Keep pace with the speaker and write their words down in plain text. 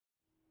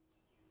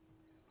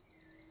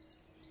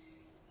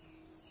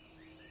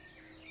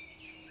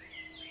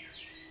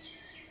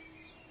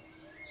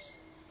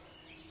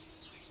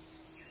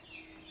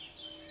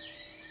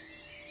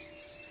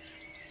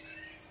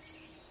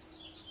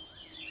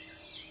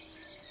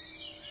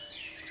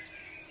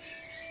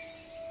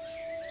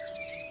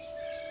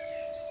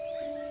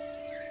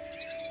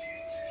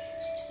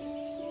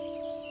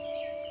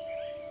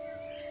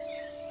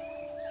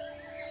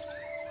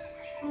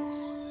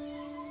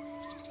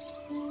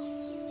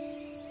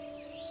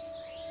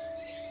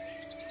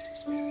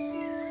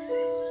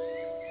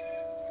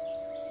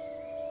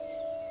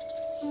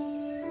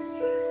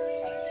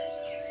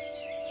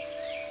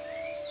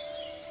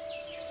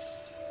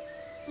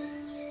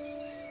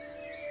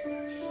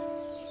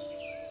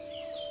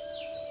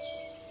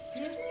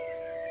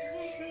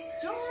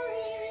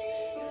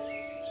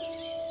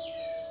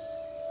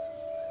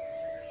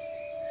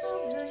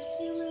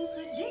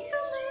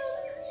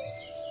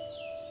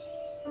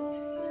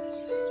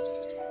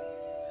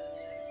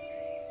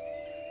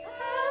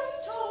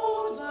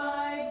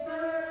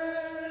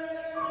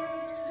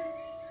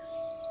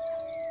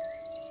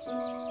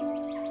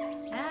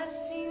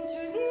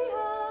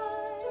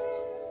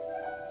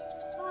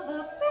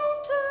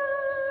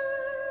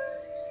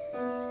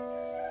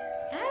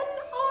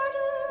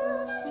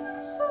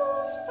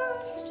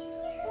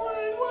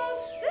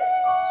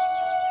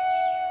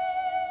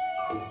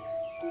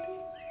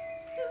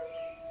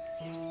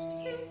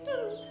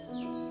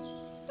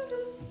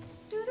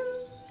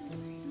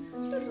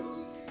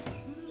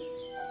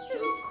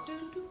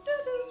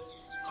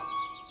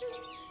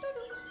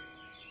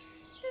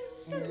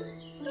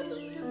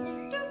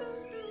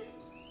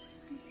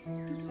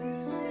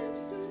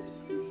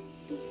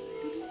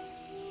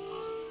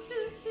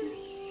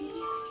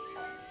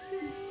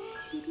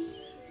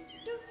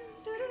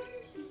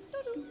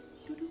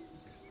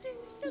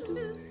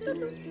He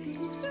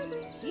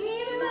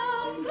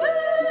loved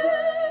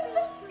birds,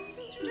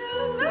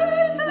 drew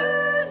birds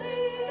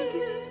early,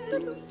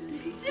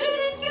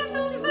 didn't get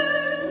those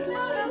birds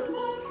out of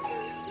books,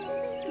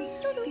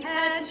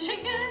 had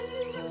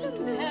chickens,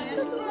 had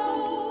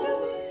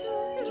crows,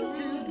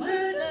 drew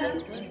birds at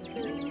the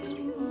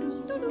zoo,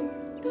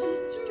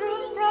 drew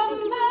from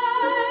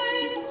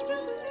life,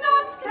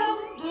 not from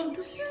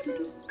books.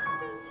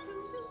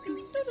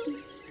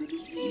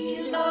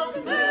 He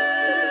loved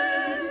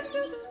birds,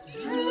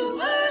 drew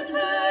birds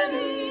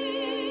early,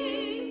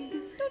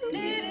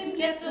 didn't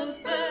get those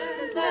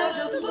birds out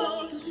of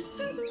books,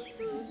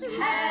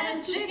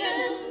 had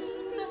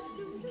chickens,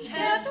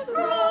 kept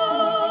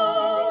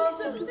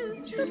crows,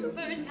 drew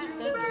birds at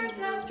the zoo,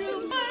 drew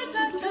birds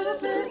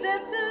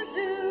at the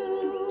zoo,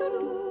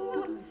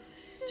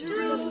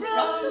 drew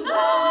from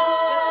life,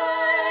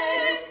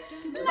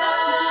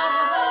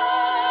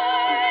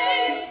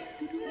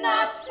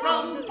 not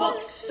from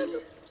books.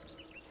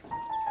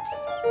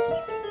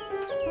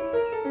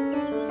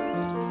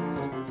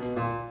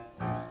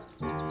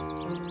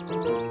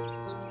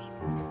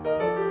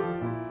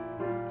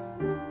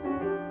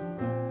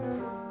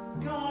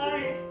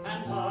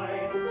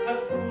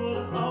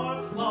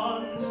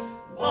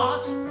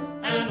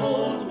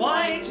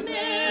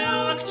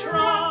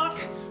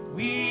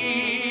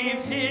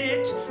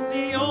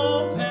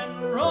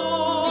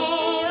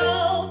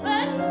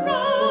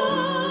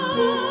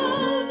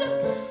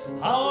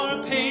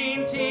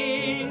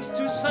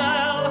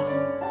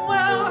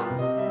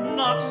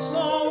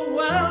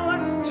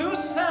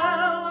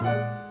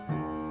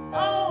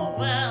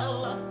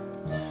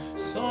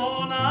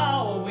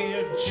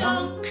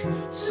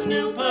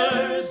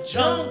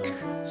 Junk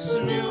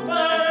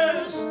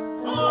snoopers,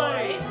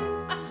 oi!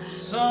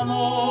 Some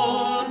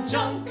old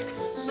junk,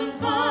 some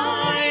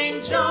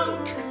fine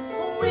junk,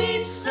 we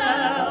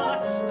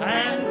sell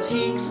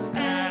antiques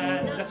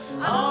and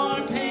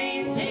our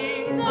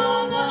paintings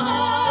on the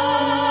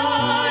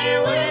highway.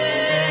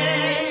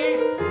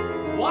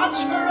 Watch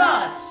for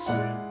us,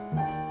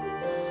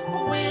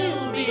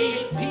 we'll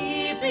be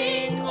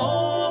peeping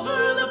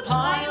over the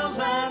piles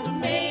and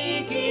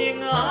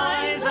making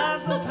eyes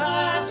at the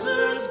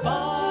passers-by.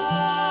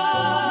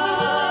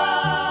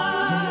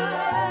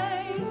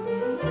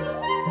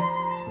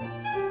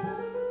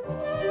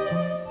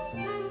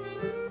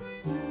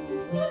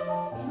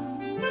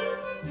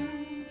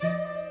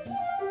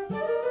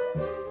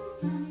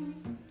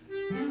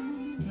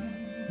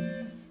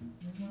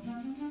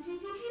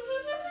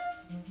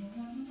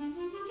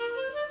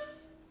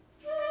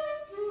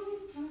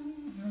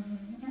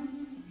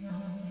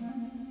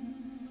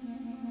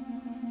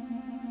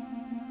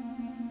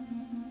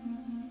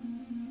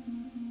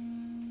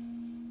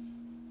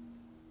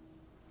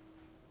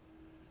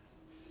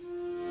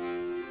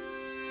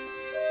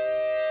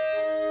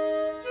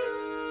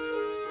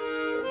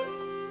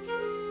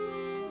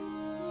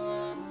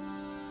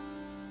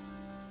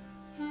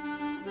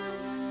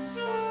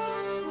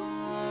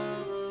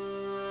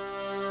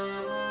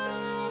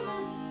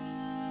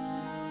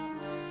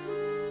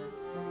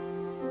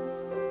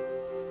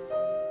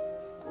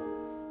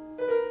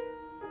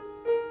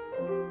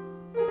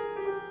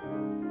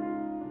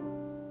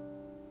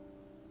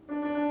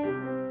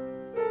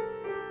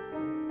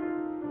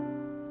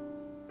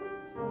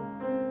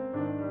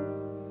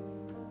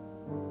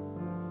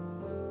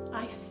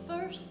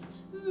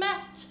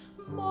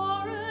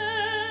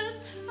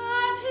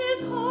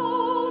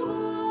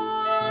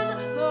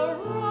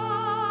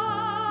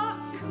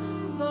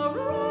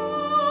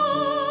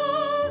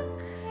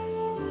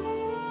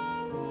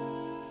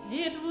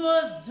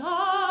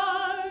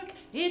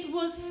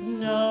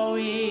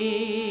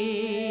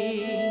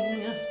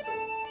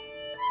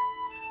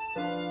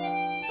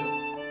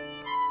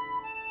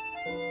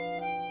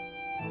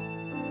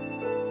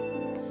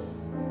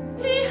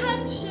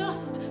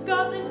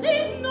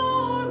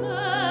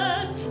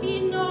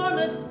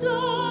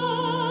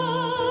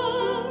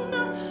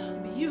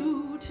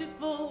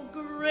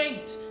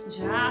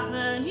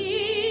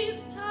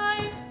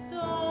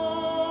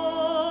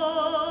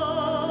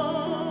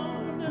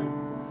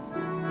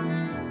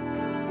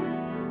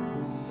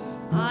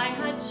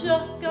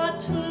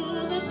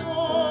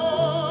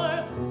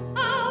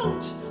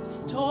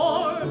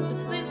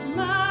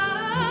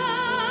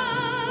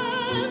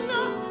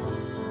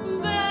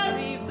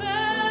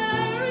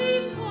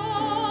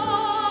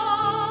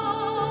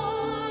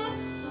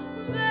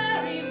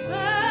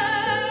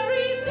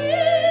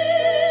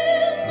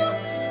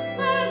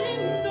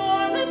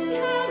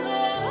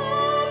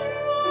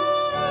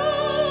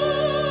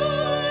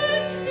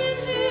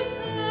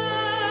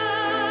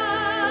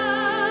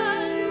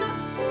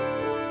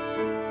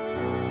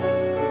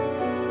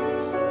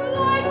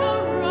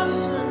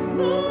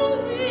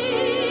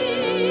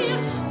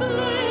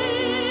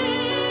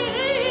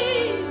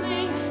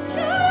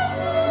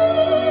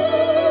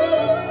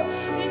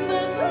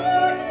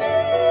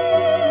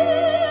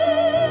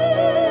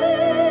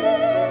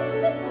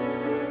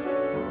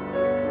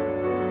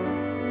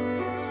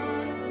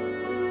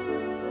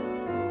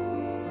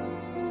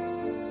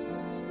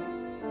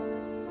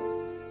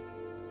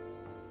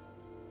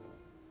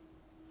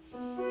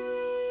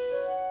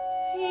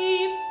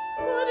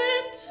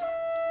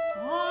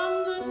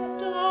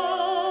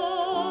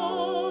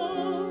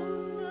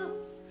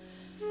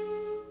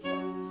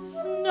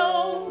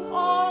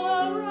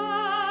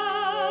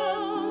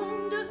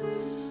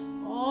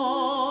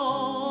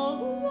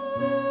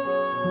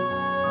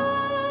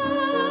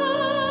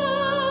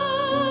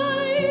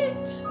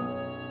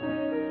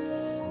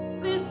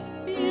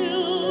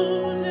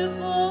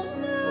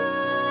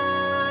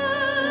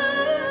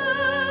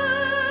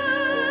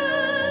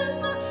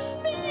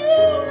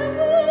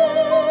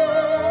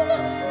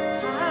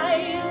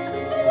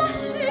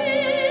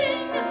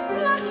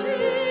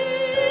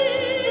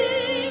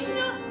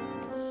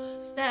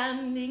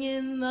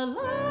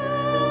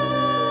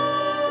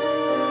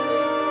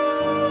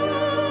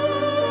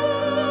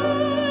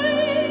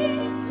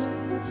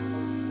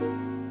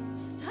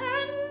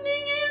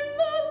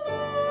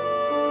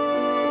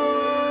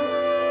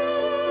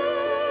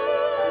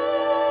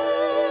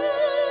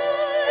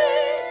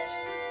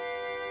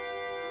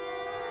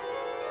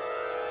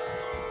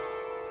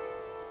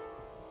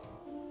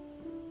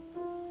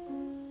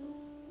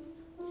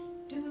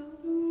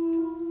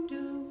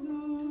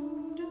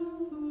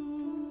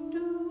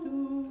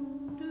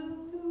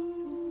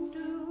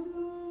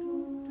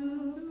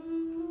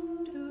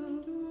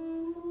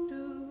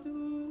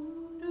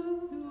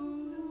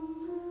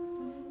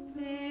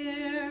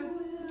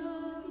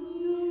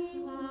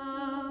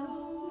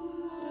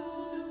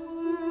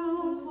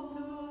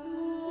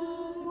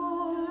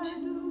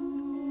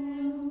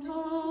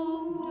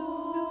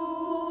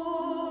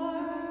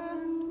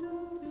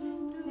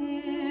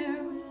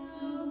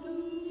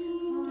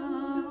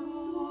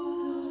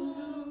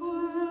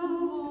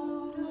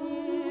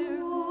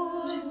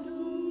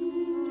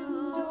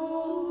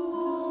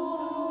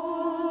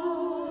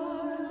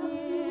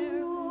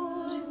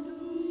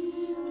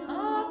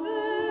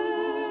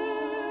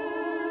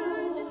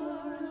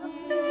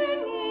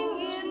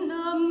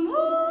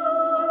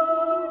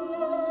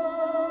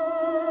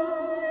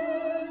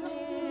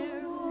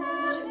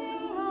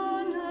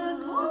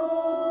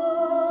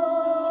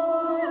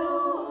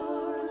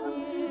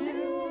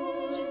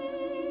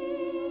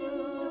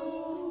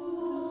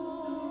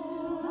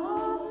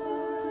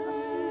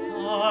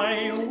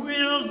 I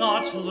will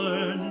not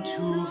learn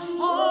to fight.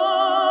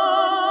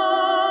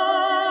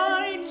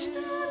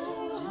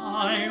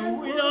 I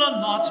will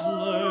not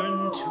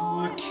learn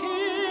to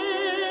kill.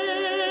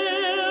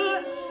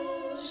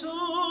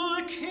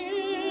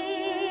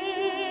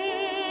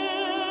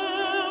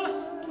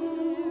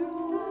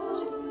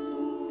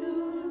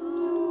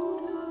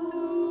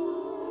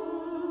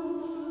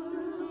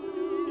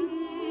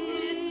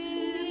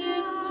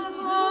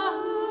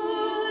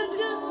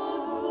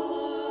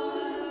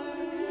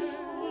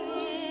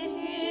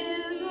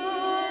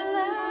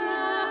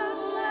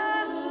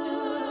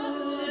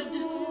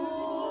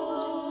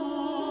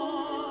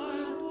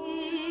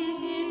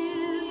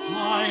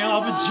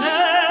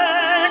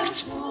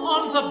 Object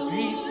on the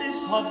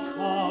basis of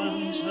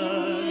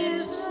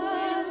conscience.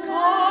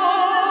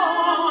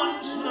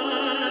 Conscience.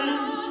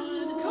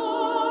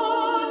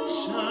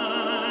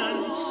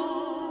 Conscience.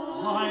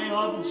 I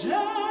object.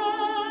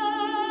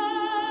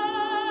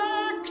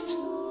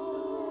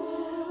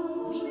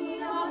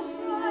 We are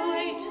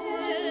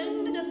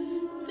frightened.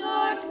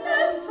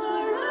 Darkness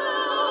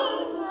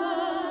surrounds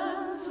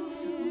us.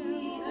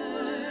 The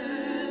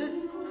earth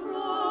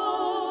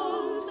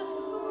groans.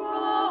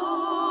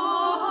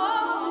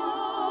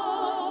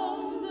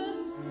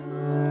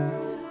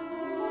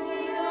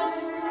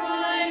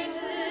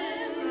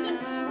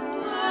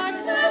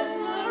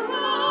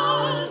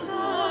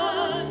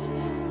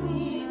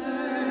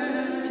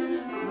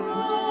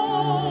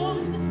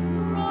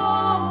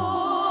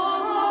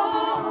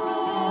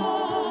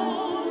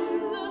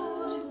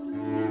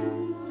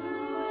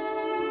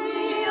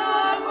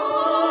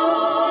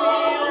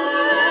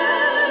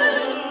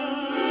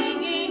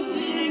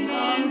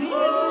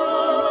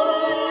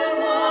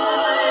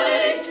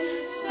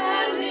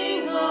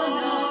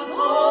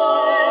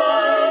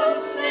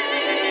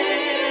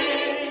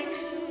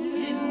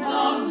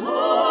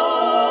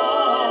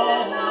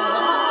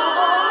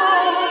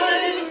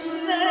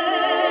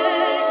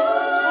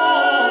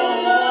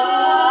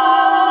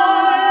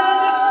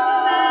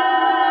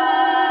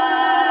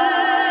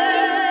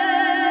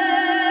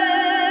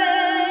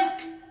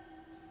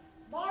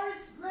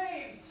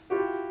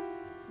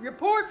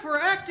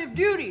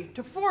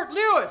 To Fort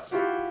Lewis.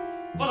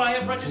 But I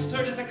have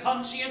registered as a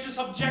conscientious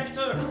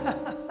objector.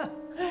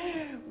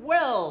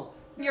 Well,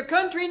 your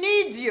country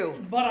needs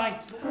you.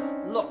 But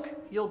Look,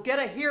 you'll get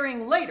a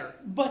hearing later.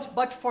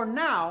 But for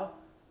now,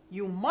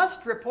 you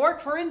must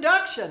report for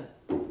induction.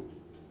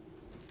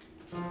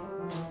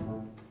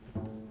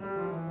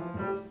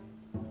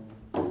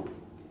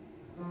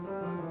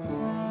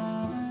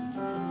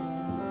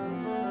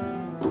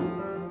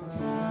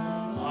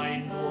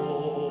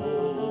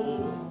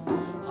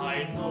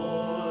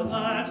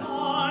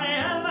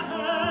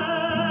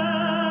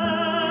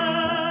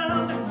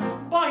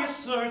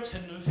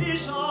 Certain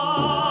vision, and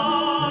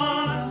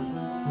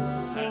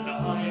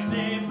I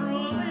may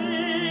prove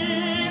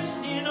this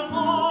in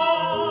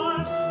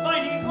part by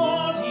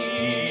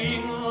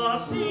decoding the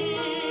sea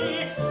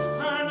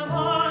and the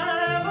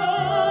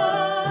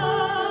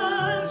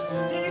heavens,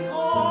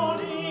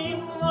 decoding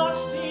the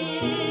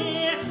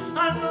sea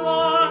and the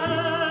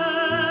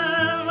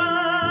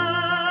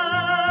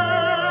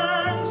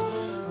heavens.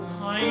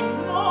 I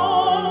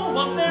know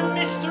what their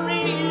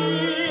mystery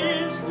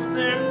is,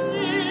 their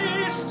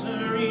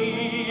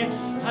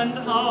and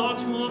how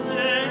to paint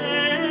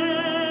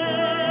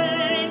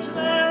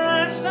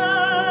their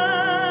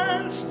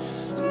essence,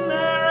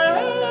 their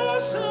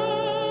essence.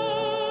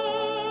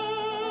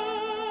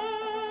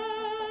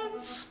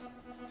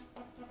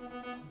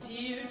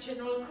 Dear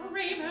General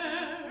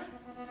Kramer,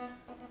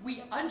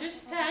 we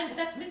understand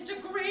that Mr.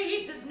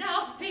 Graves is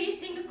now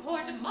facing a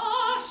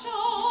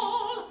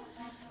court-martial,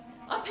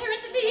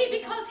 apparently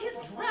because his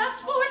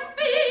draft board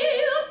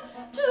failed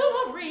to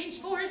arrange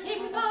for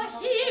him the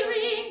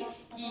hearing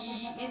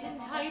he is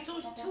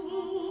entitled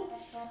to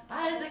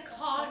as a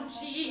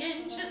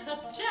conscientious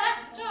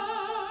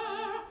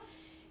objector,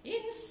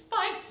 in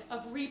spite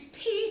of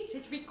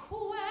repeated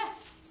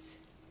requests.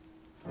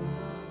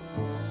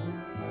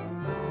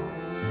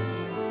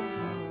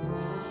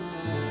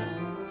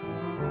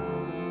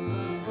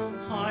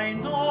 I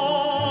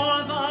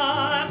know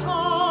that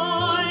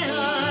I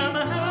am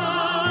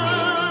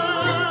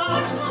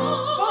held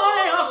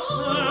by a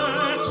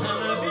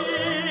certain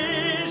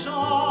vision.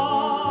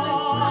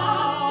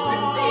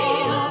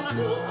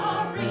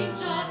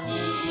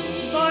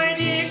 By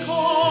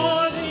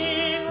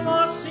decoding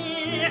the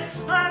sea and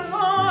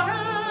the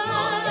heavens.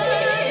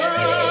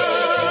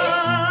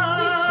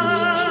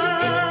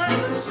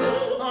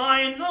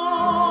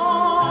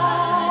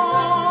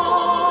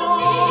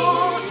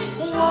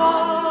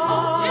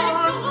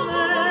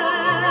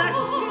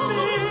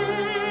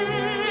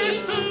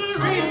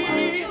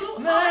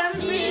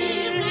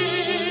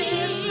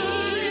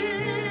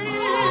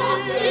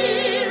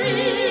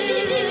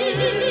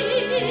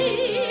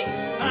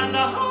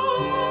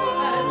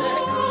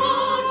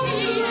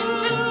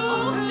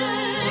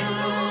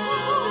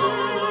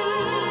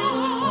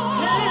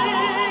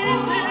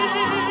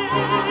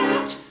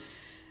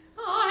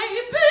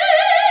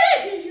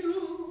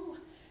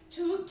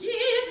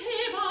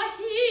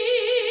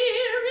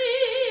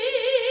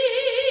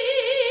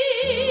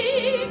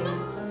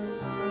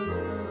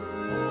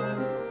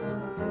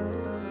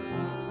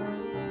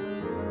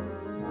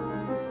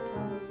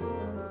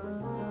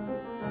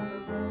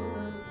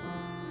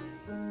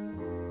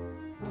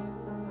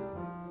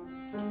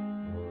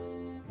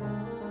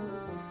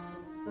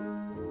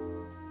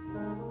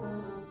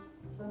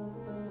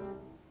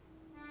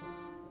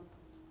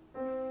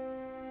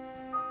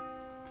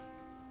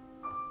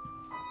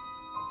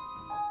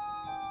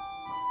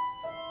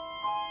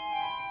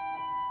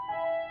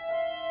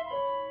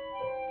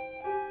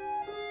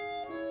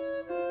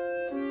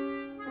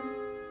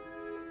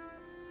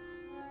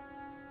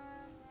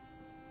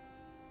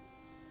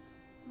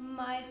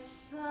 my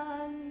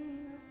son.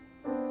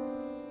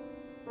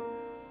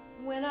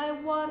 When I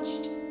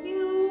watched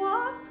you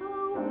walk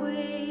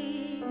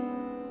away,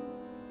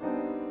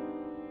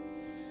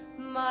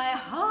 my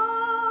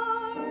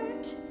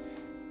heart,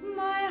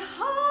 my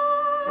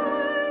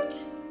heart,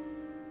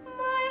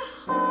 my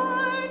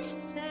heart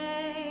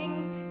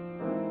sank,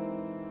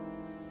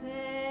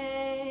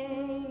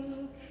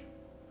 sank.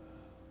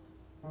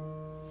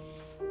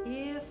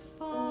 If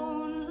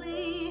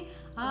only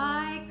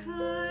I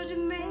could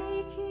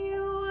make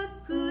you a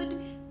good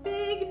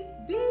big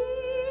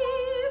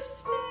beef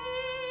steak,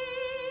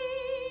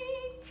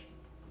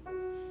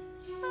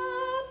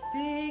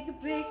 a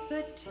big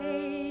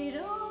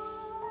potato,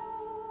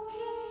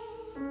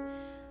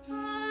 a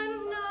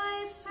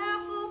nice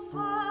apple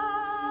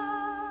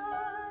pie,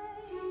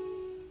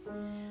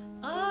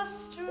 a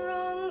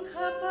strong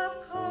cup of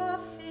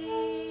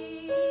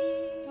coffee,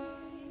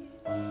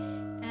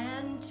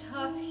 and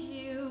tuck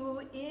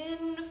you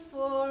in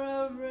for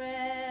a rest.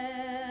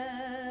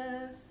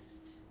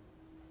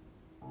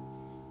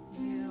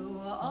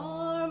 You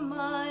are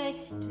my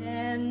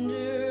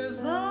tender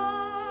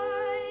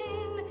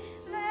vine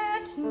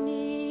that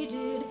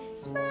needed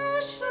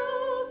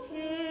special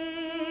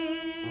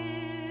care.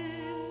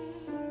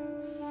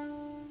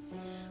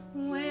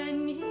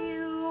 When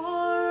you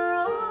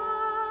arrived,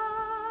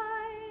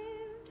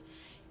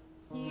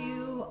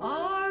 you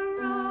are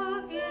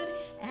rugged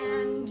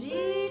and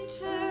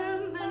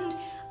determined.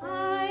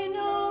 I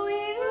know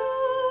you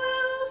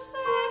will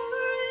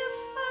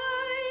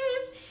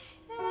sacrifice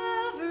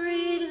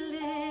every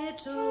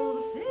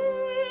little thing,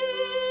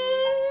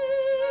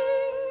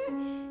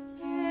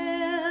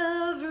 everything,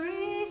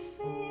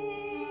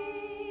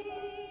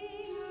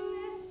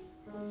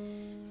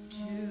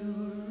 to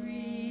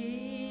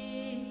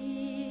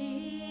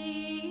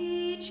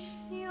reach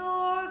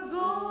your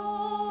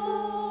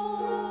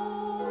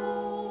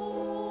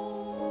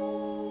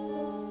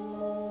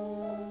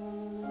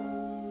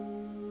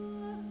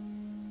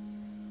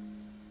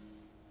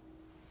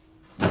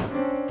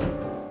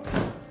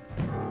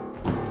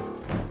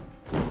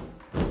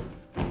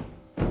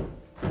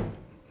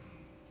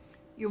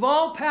You've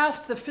all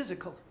passed the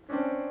physical.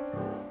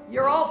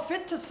 You're all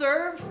fit to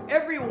serve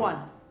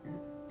everyone.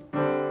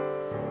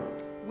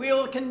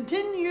 We'll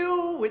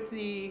continue with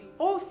the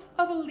oath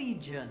of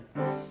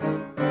allegiance.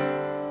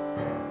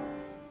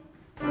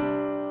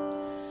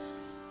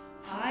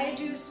 I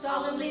do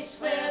solemnly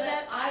swear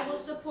that I will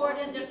support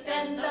and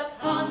defend the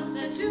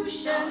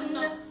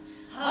Constitution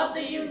of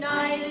the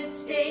United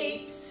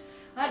States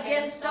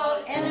against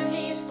all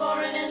enemies,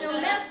 foreign and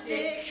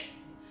domestic,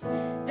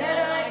 that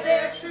I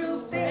bear true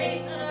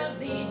faith and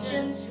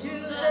allegiance to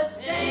the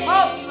same.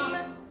 Halt!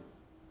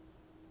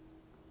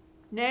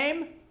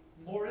 Name?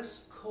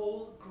 Morris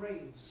Cole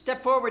Graves.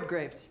 Step forward,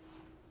 Graves.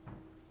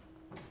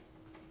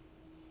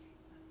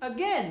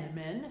 Again,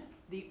 men,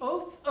 the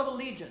oath of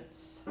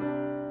allegiance.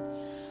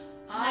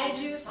 I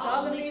do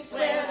solemnly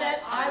swear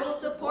that I will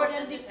support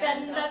and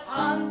defend the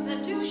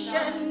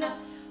Constitution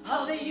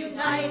of the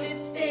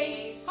United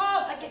States.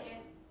 Halt!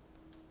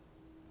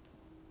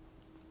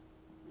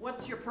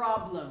 What's your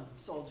problem,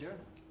 soldier?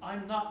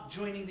 I'm not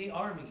joining the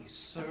army,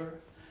 sir.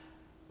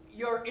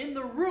 You're in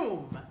the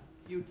room.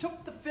 You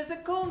took the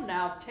physical,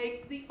 now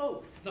take the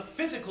oath. The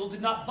physical did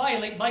not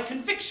violate my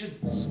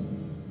convictions.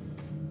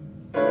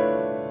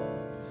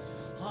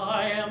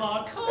 I am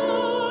a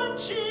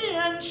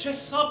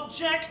conscientious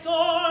objector.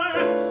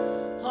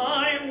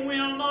 I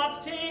will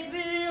not take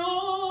the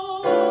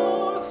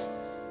oath.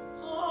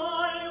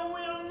 I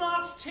will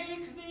not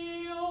take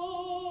the oath.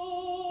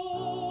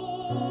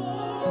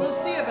 We'll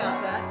see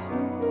about that.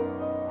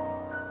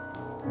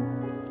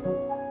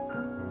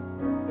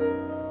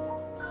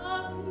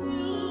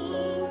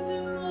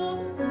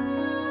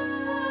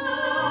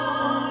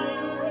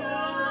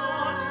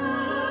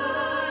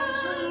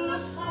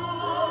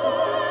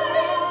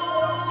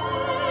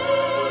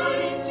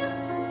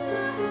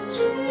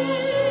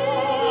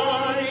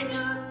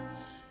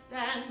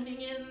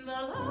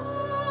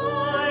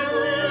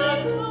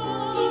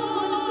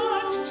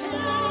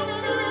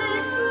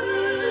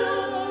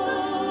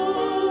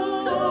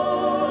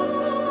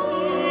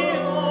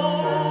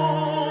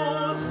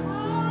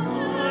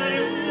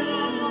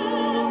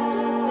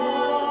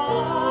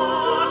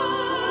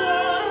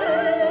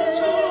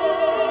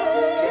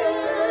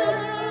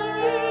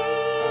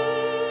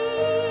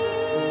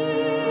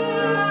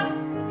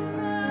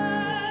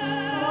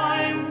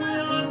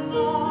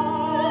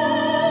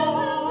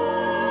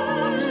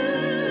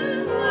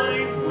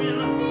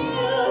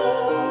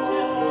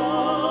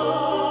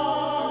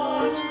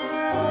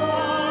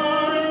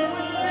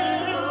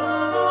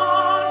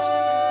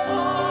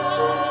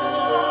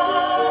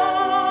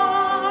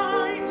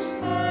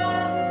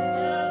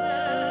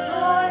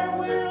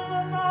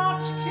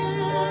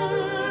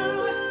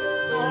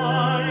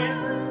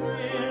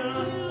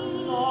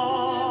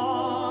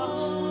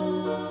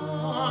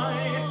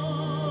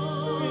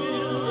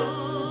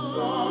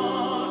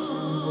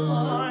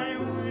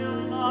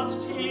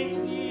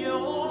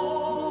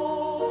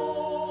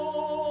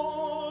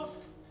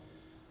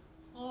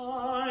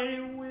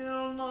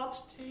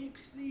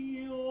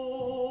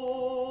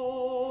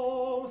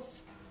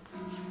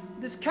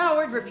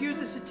 coward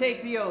refuses to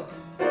take the oath.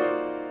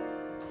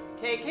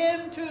 Take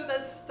him to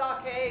the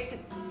stockade.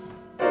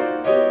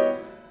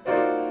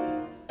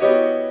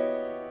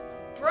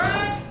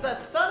 Drag the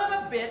son of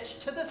a bitch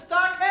to the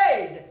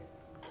stockade.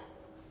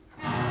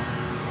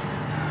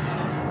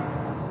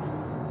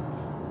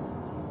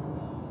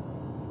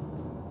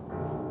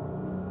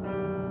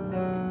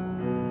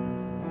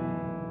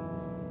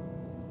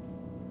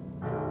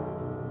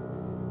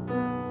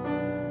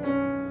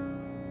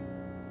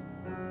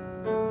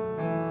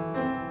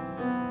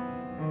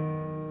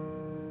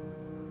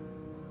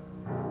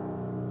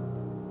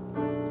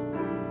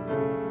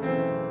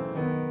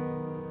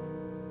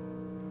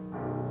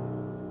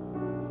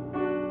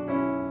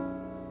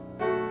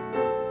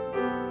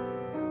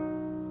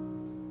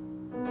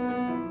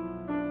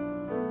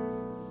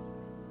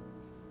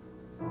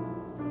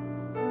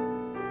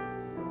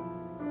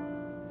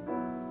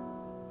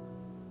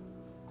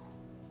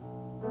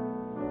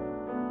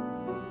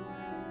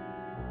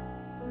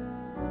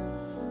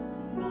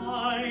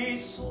 My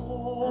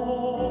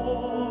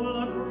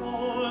soul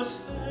grows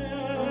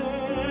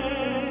faint,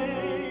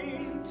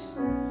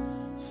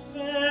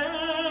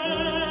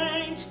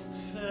 faint,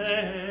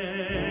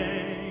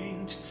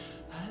 faint,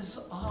 as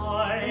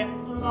I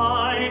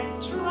lie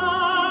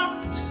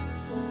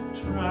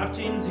trapped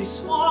in this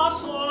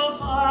fossil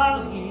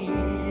valley,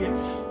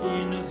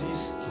 in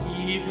this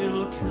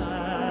evil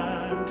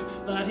camp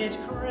that it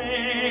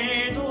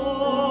cradles,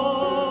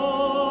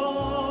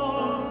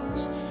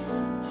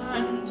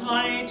 and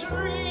I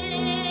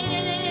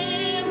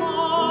dream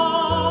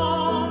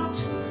out,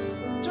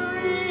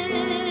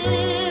 dream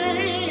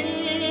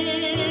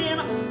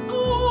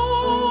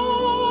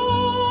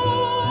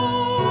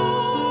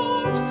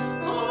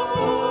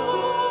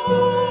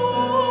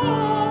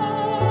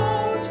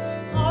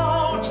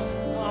out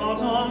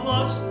of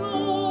the snow,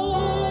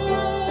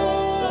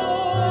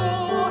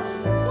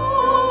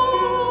 falling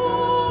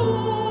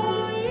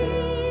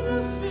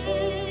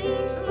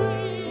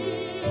faintly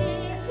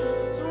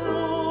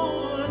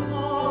through the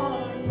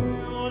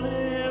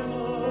universe.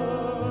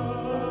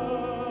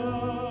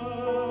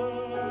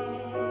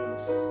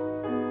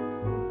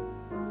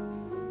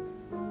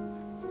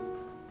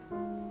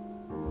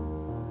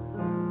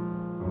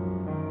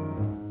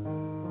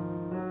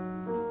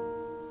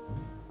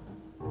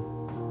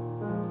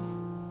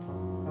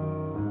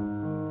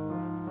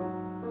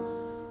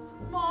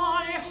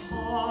 My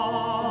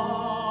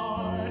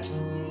heart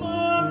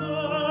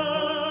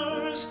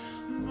murmurs,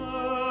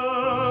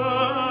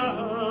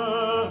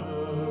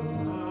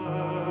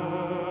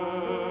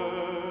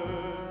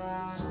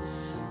 murmurs,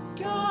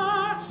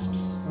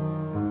 gasps,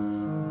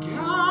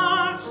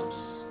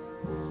 gasps,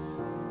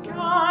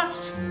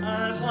 gasps,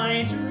 as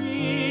I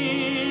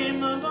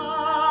dream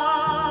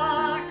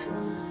back,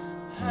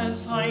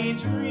 as I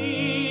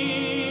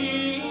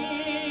dream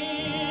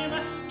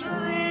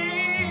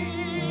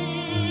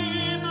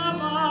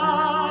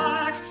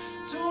back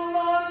to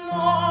the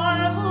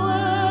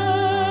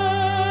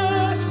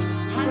northwest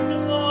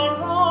and the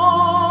rock,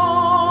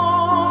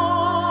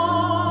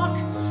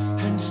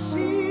 and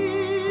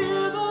see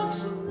the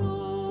snow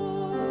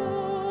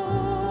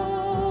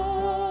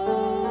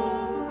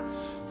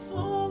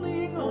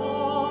falling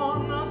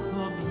on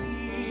the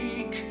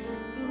bleak,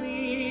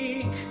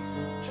 bleak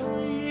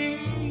trees.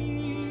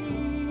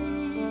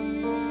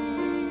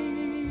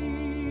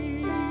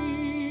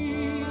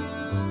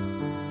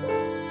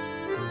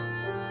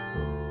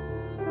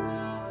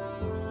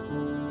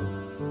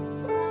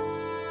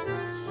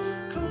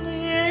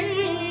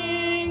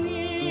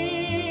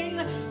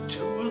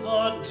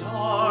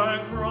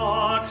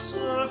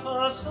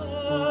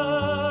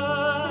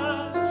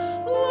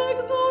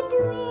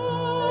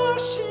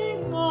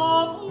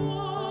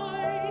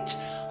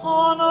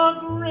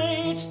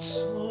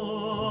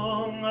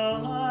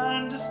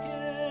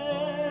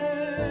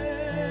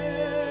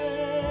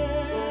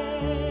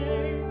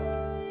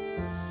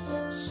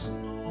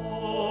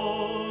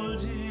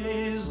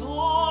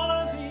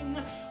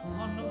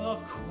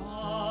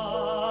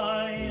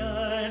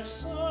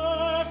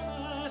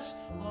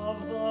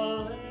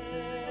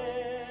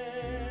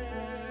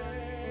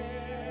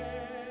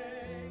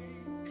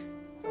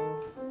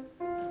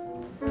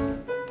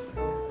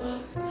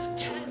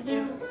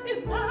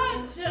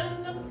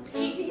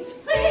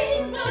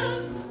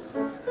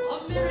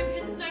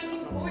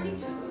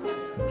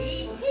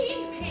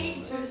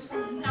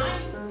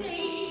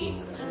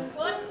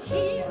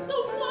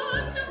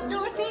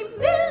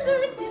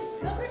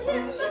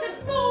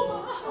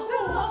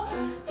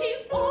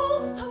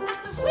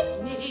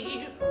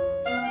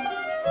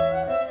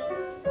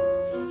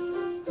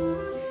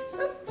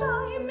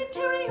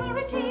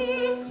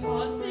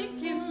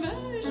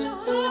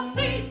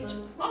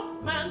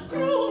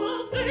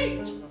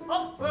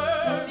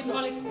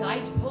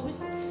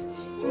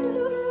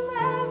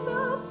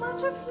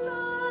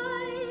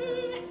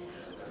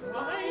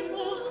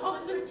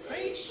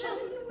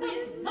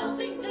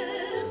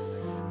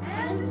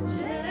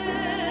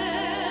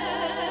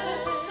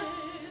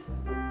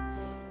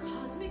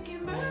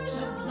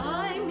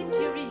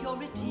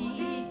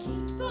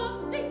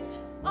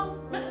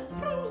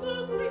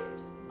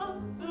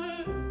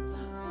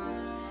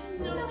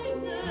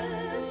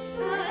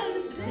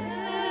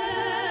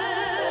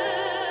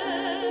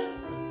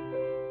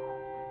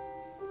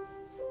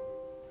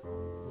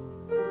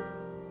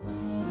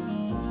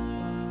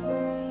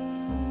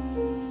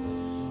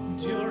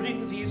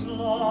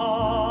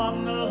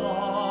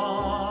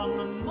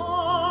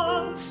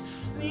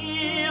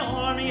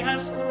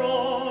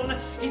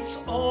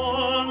 It's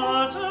all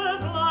utter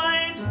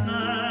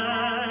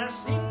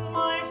blindness in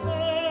my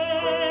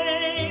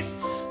face,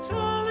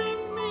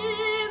 telling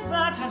me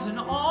that as an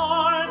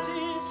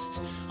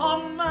artist, a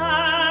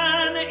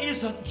man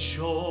is a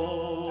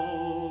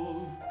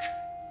joke.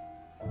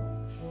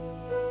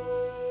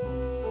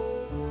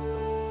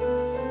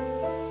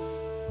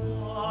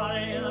 I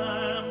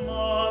am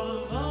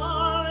of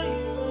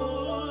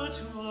value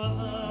to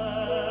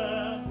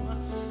them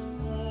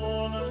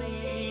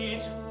only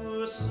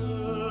to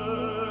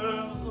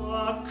serve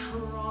the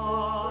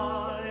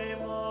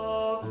crime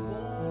of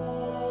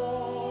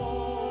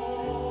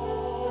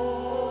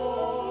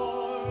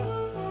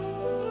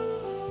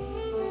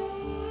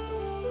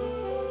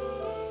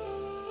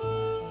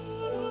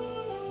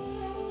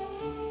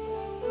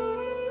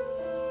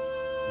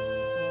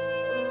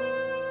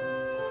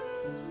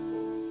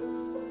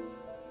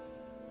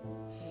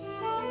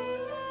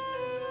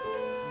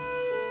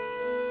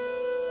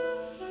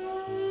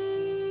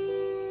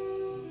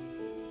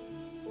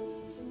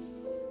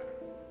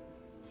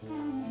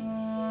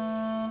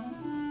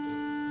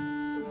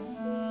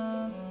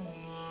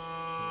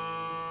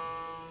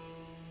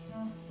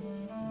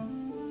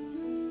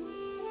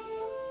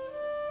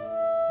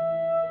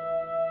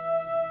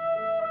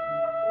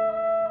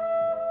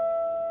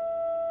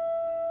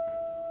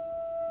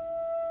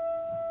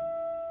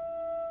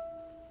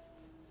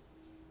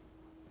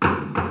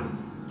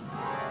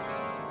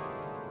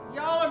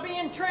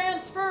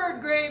transferred,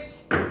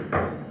 Graves.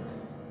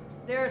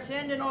 They're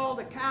sending all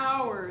the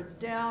cowards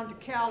down to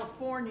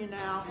California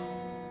now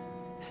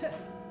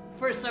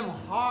for some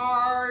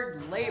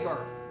hard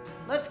labor.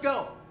 Let's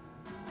go.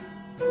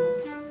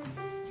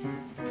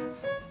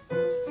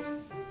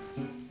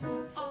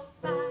 A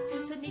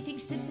fascinating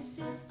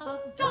synthesis of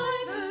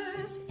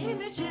diverse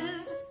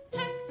images,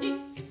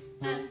 technique,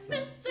 and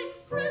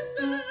mythic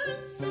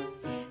presence.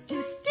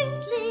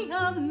 Distinctly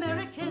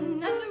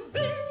American and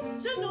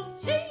original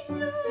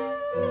genius.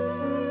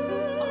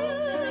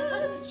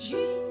 American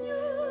genius.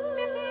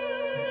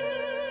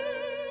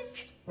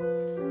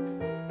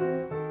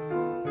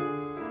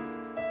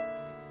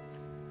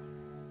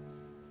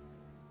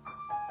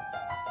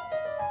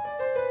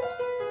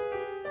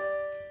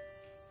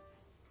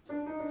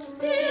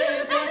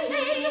 Dear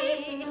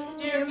Betty,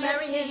 dear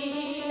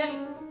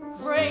Marion,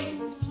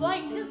 Graves'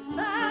 plight is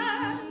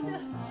bad.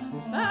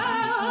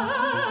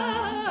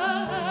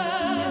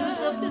 News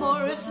of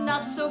Morris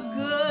not so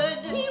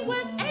good. He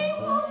went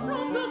AWOL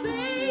from the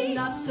base.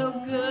 Not so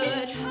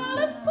good. In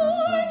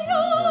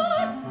California,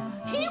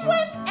 he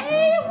went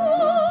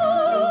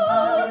AWOL. He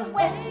only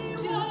went to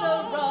the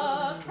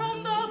rock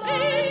from the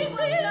base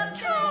in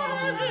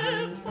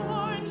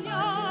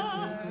California.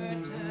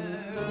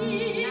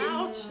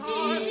 Now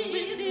charged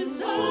with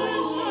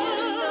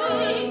desertion.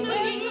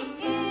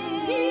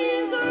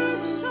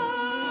 Desertion.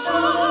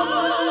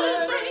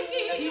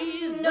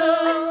 No.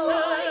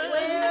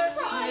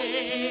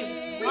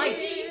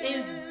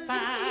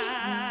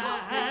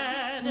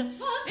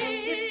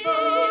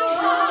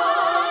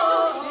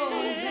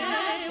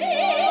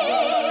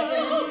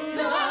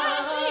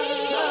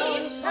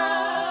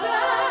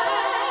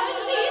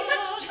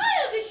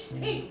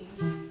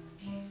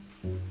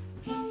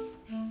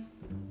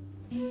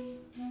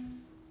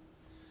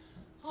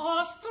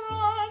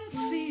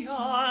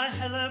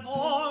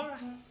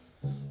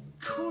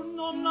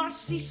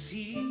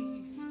 Narcissi,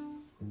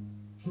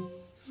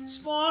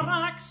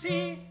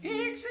 Sporaxi,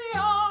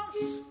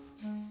 Ixias,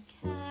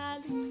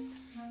 Calix,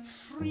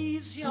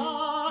 Frisia,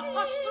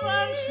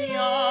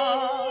 Astrantia,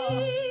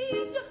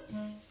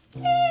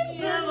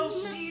 Yellow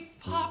seed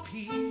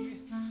poppy,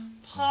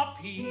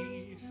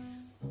 Carnivonica,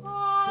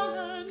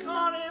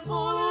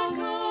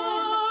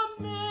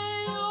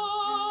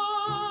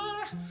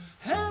 Mayor,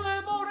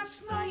 Helleborus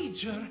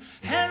Niger,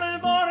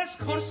 Helleborus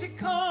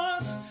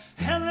Corsicas,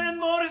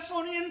 Helleborus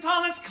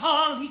Orientalis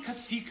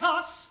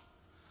Calicasicas,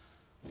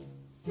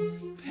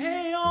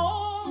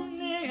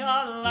 Peonea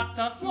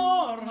lacta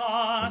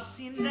flora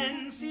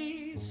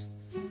sinensis,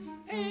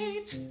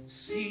 8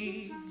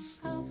 seeds,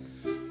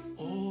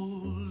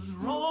 Old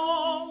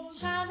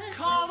Rose,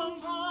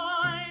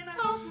 Columbine,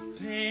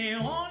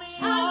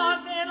 Peonia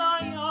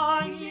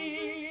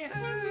delaii,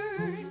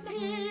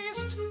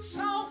 East,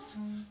 South,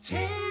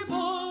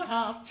 table,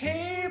 a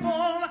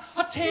table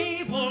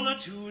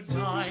to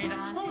dine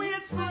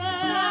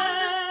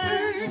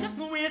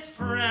with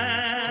friends.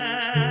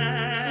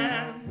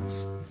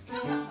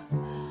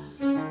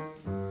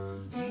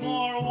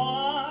 More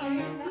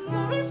wine,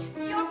 more if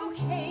your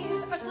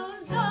bouquets are so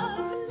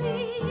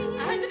lovely,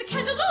 and the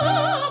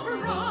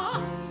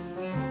candelabra.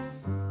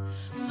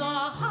 The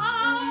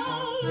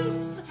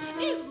house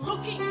is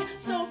looking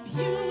so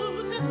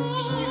beautiful.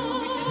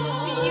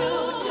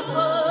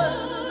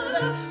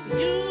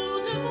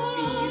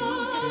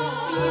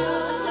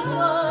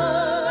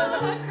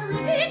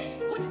 Critics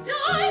would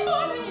die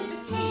for an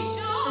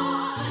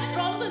invitation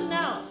from the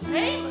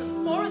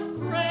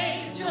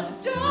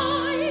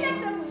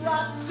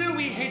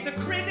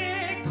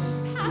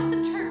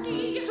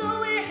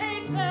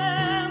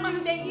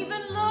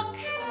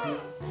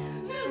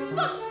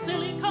such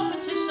silly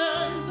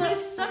competitions,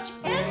 with such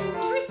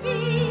entry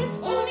fees,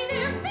 only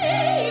their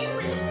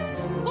favorites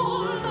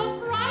for the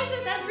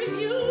prizes and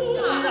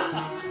reviews.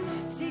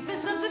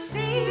 Safest of the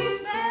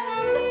safe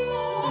and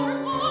For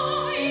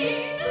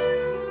mine.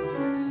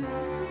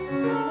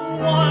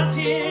 What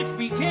if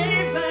we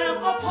gave them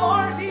a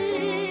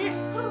party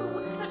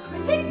who? The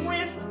critics?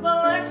 with the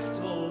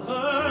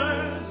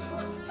leftovers?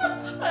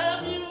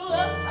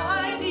 Fabulous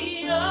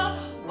idea.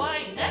 By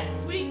next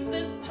week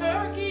this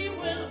turkey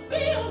will be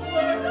a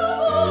work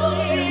of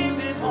art. Leave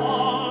it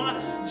all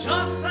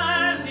just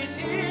as it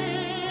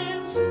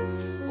is.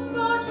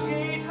 The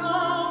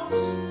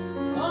gatehouse,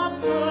 the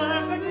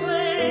perfect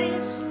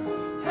place.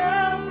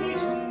 Help me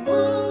to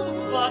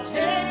move the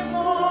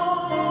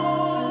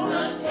table.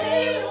 The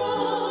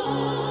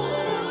table.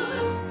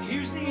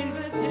 Here's the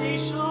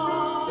invitation.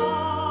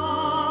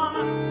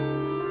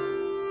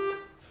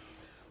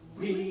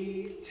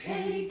 We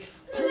take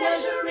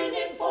pleasure in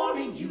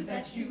informing you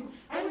that you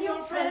and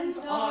your friends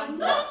are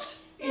not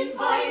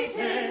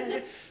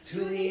invited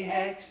to the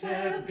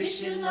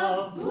exhibition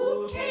of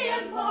bouquet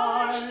and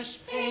marsh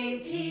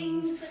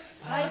paintings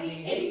by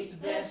the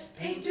 8 best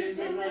painters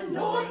in the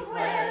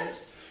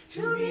Northwest,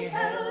 to be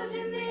held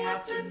in the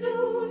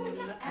afternoon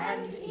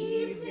and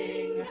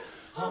evening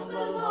of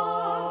the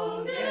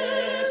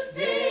longest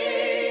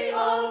day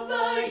of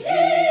the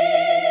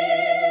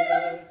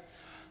year,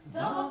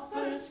 the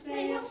first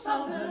day of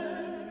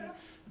summer,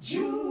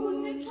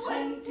 June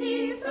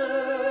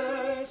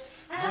 21st,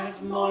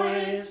 at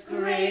Morris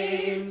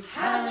Graves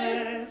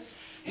Palace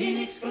in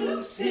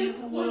exclusive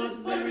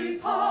Woodbury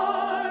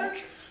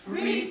Park.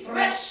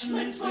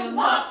 Refreshments will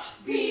not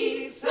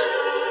be served.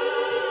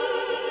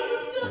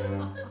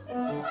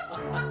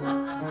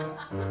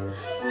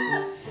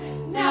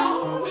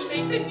 Now we'll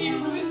make the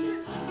news.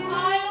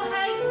 I'll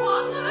hang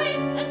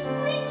spotlights and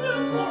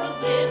sprinklers for a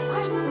list. I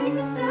will make a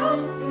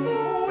sound.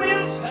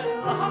 We'll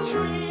fell a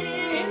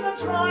tree in the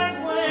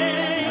driveway.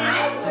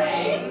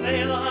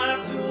 They'll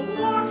have to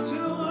walk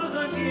to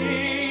the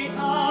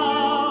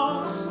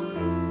gatehouse,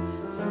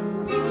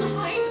 We will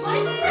hide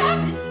like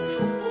rabbits.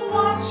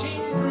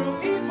 watching through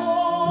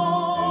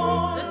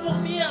people. This will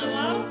be a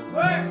lot of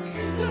work.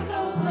 So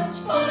much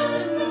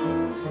fun.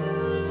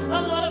 A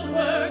lot of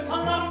work. A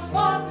lot of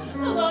fun.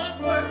 A lot of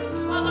work. A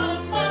lot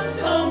of fun.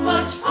 So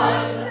much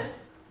fun.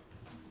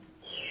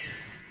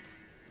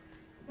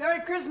 Merry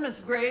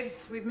Christmas,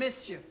 Graves. We've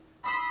missed you.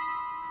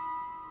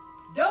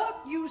 Don't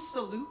you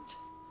salute?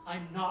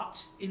 I'm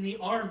not in the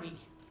army.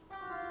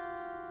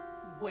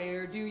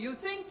 Where do you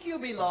think you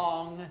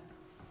belong?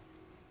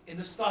 In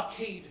the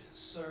stockade,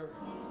 sir.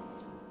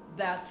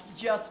 That's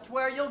just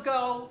where you'll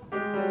go.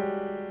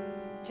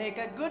 Take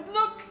a good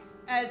look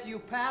as you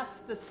pass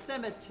the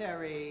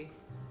cemetery.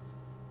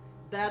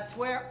 That's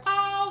where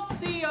all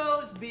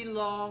COs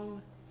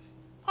belong.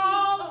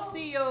 All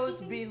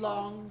COs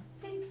belong.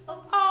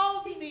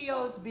 All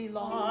COs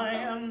belong. I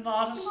am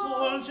not a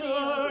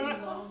soldier.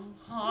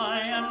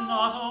 I am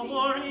not a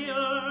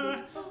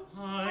warrior.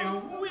 I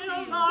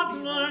will not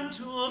learn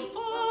to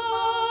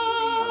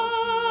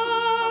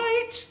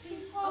fight.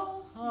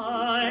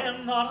 I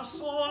am not a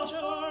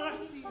soldier.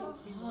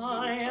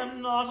 I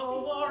am not a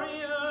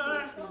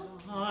warrior.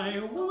 I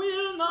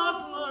will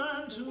not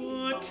learn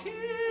to kill.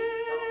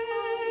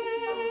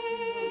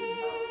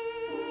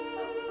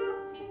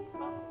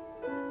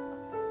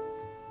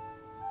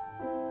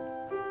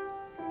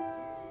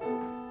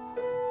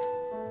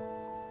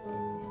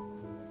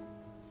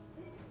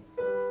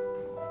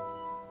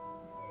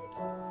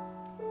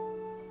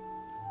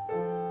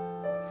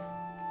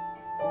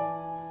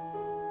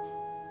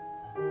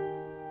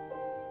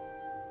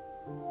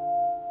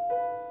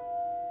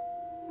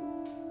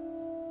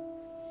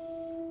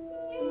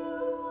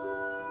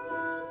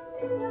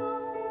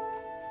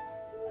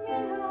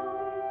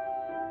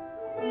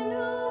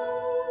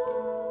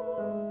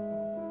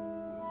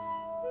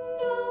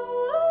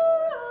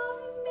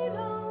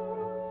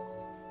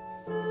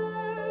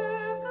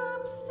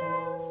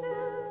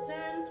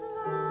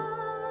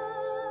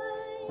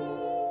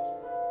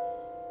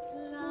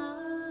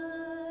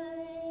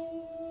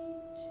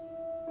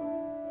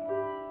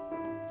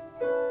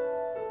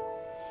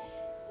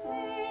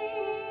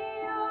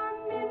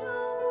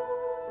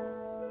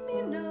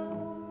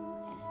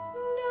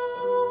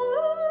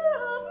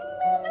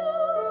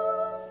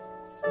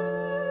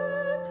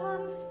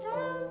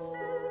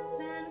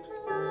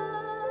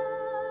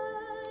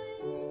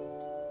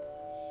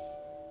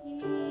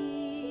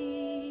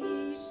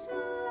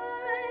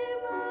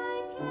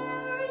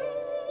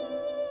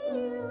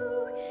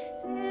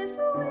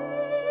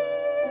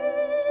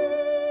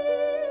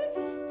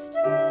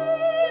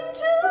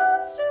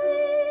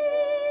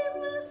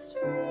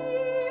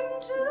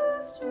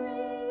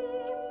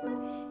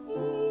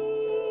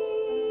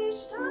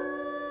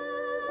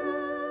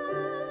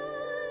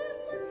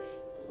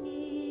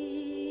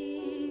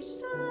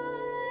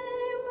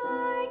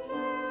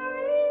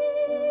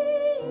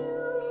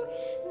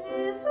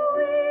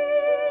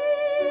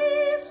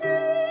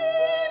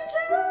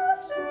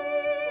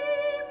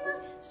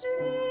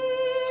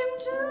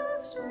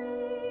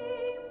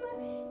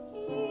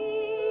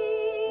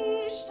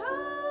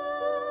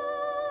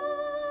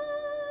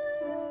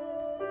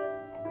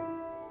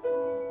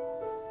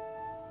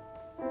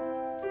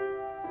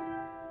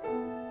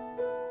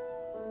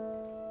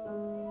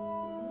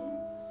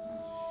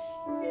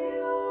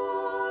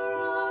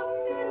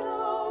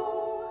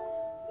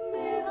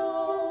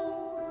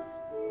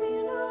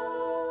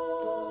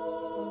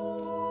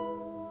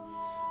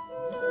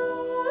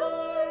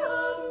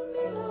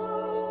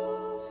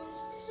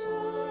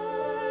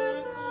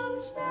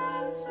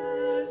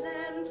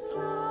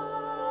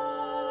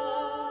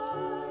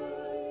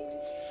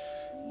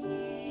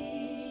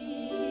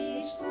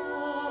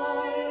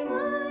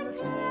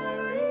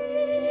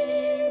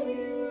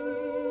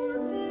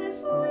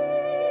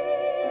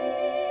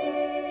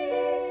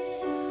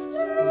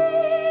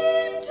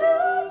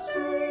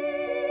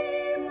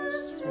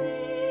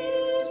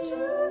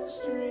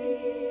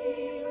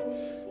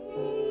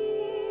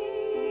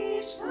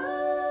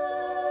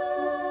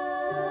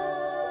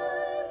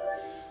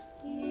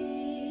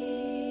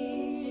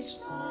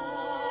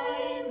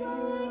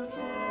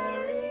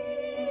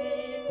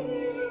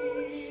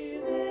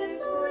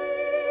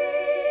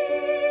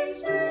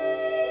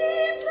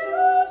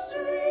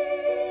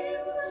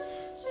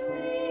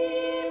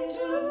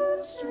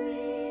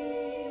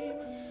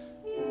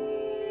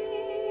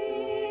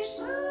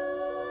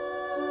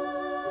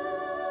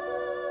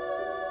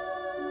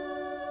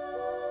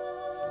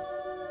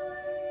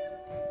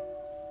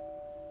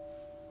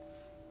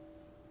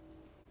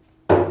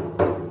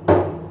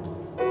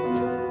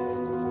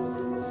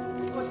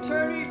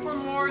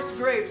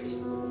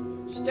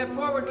 Step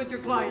forward with your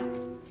client.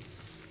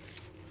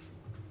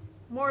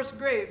 Morris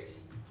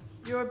Graves,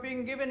 you are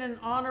being given an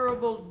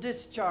honorable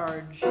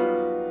discharge,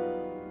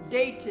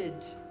 dated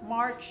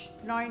March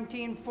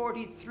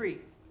 1943.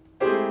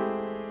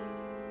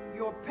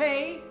 Your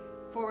pay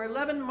for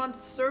 11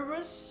 months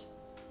service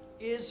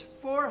is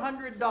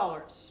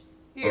 $400.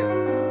 Here.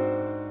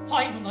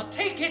 I will not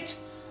take it.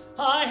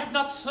 I have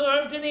not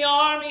served in the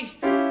army.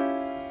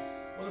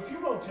 Well, if you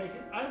won't take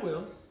it, I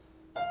will.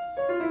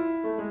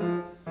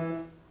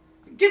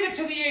 Give it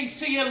to the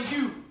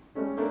ACLU.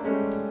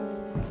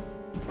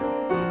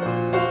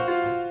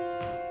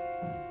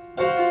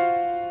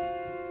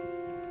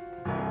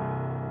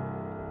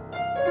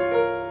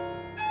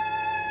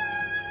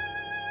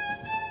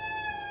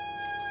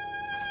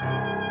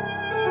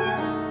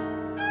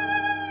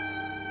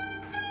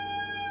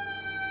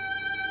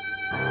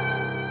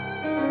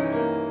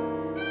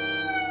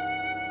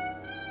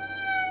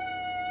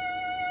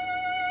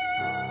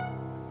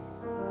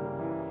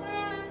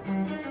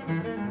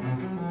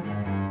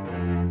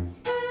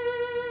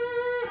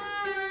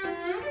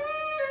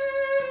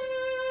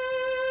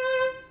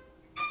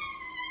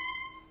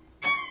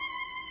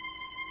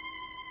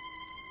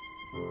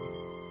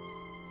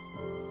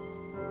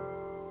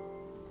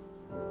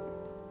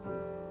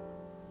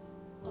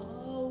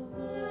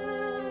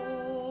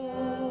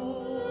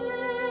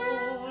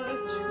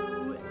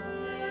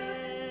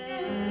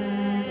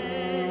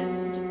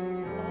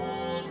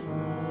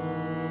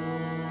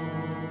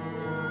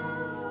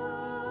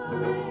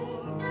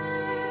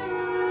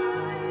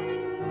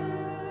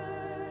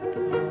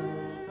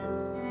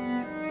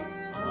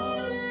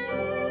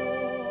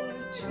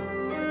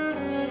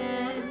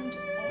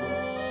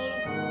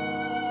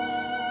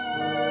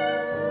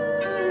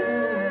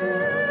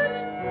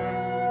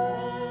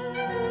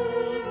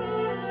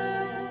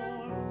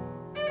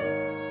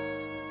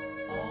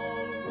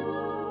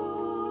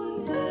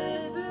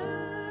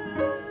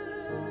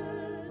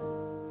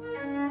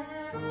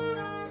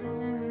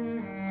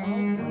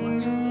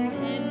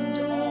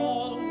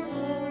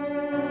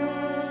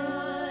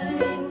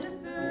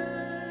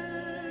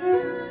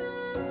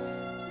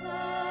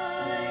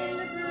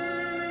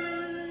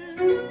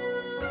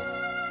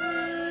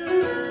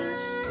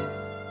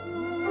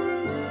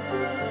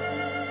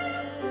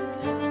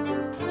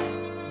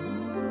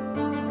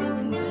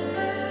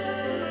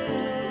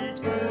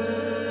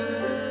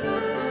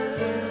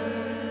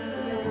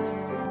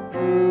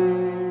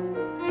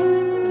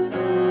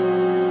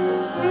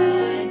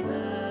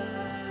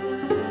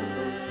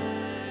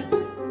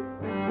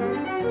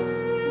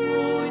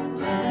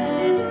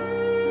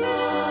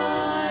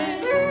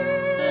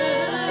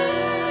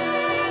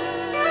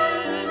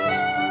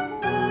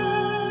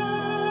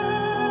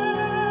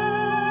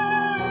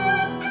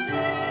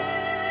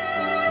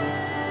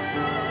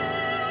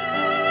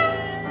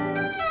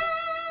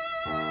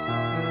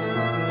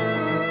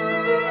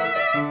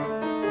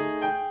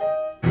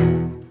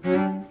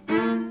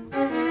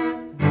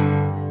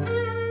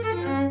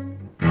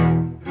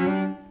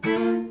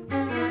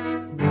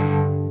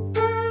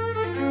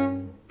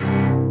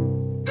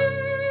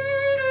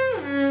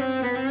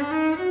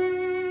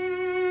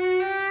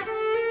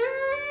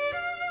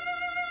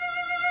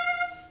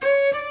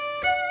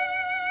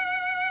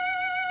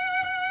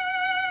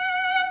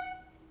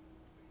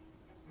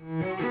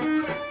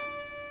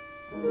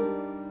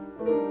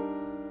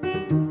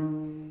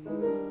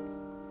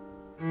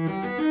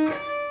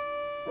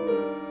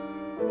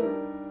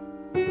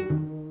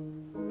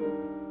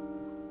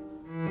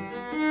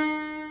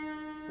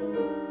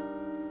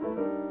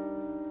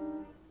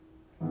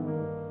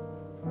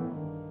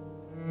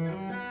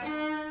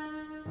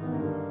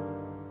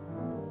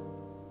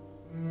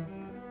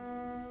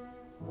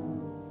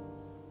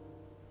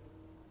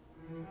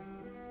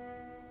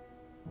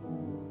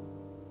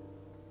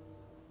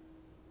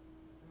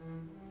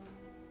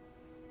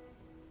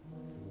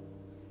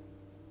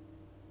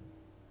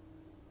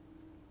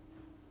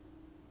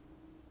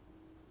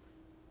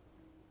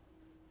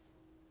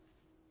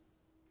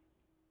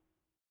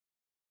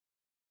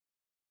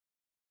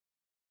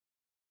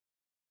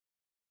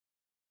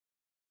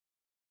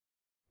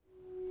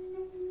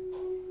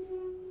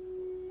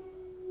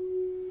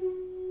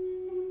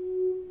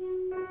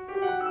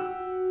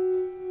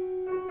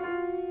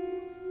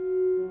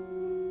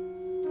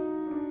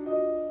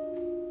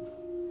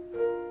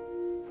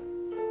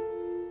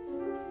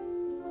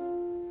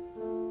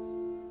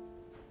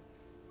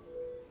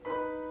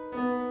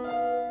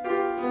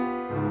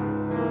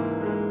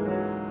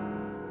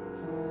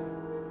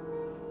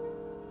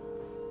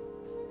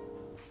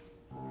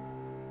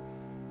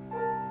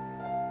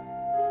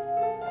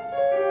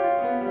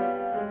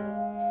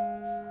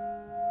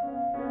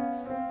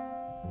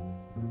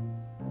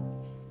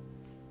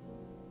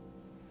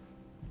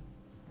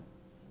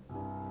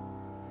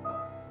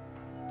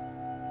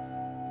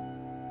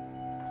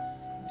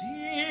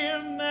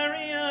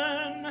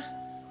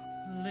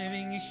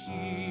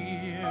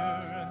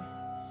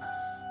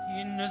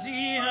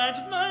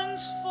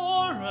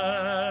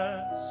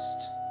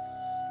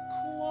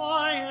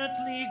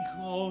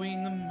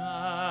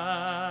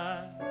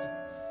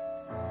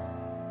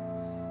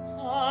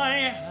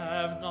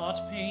 have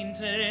not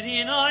painted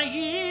in a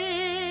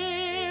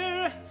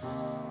year.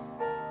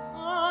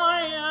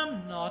 I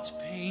am not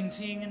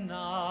painting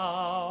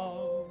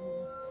now.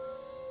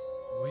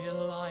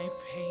 Will I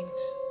paint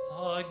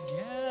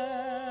again?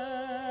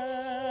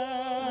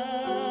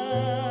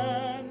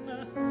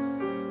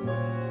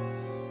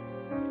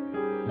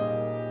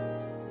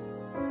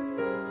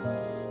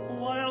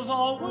 While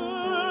the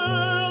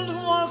world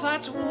was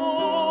at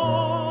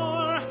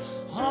war,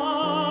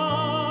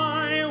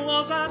 I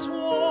was at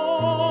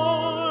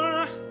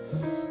war,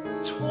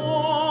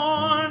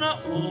 torn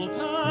open,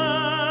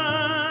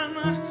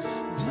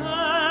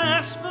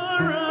 desperate,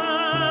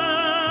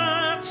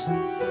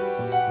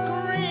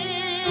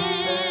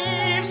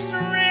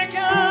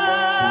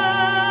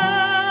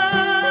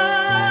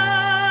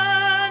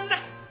 grief-stricken.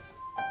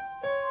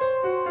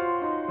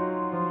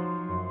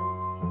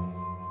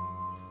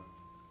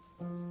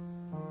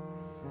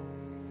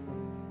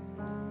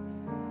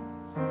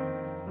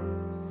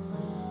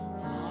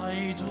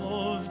 I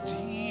dove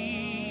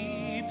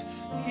deep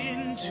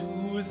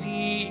into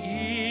the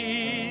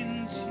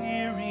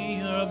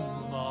interior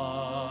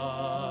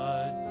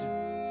mud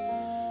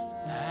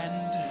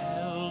and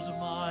held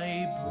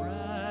my breath.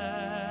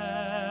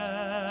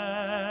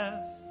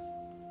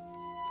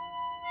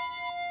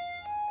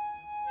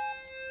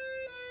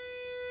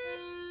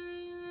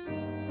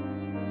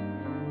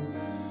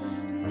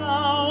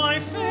 Now I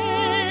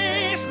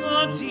face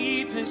the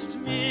deepest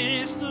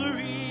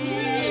mystery.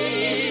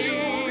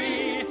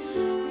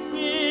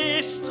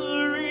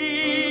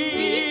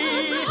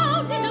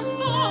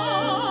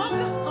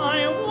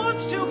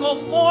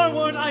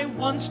 Forward, I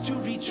want to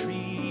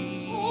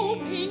retreat.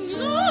 Hoping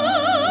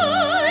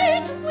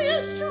light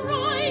will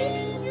strike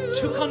you.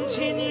 To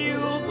continue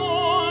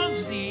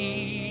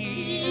boldly.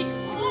 Seek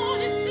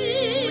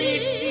honesty.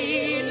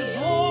 Recede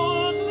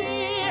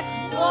boldly,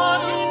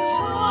 but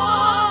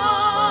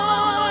inside,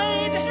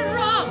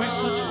 where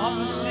such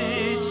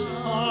opposites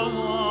are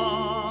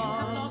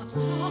one.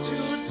 To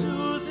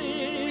do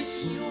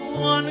this,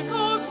 one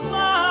goes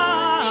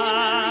mad.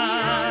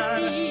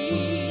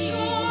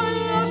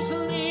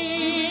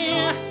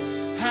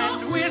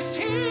 And with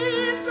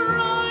teeth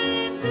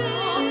grinding,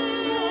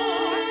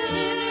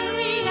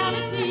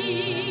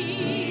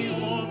 the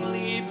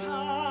only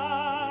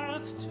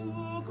path to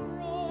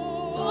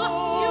grow. But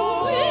you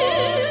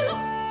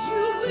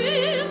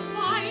will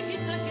find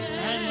it again.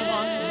 And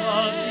one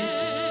does it,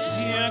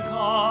 dear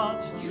God,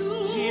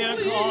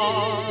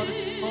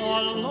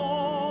 alone.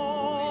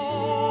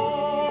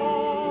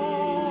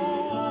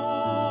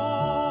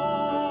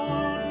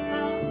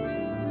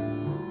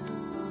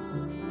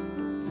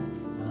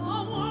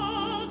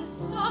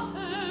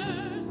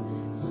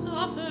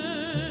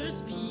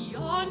 Suffers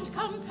beyond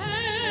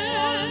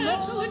compare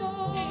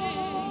today,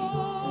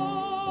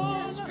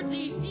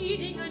 desperately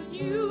needing a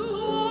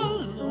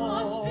new,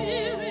 a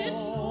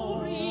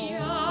spiritual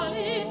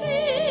reality,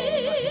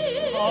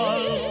 a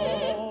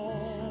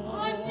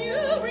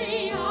new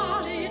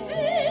reality.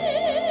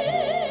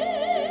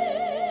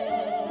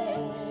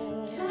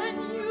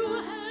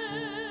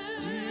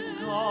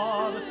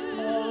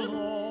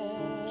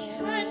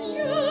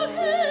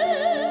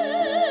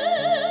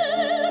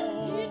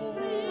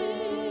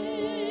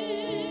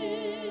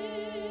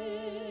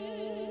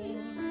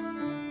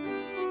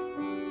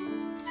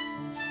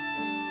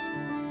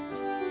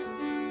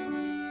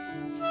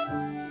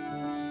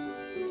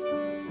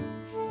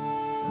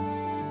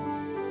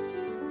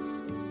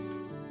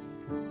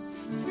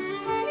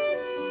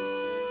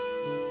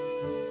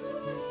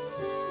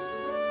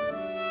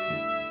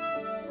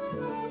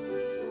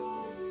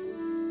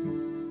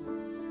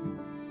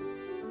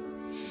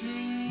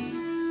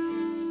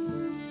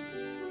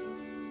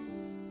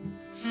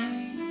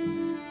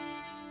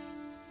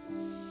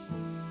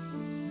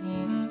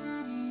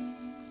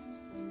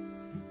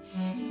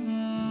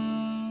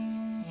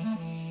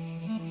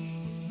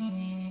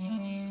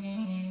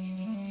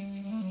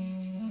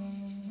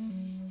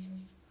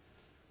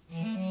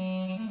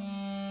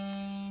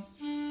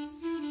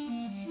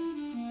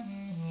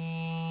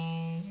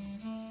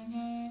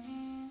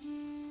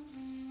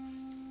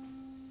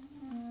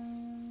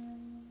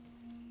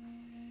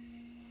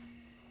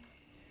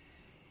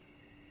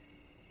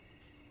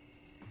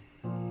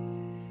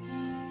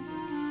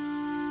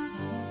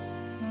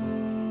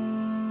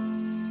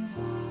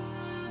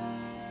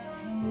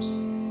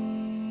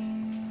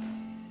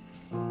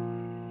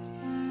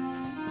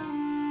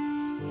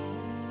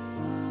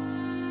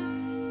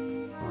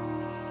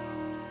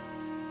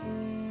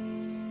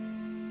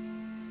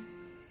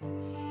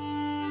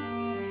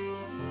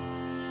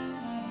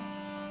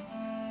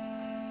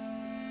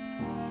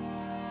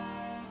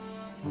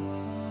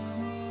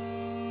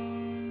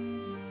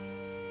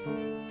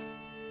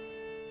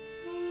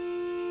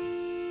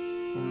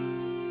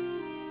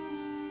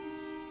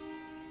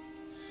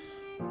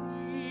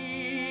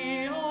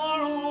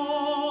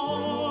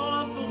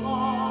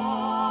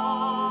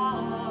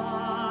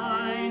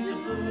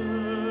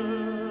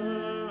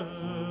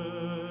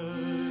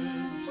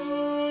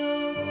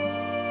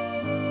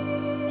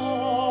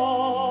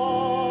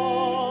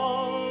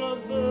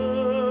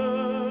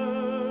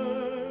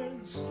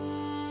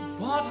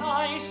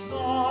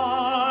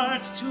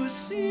 to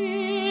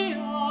see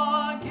again.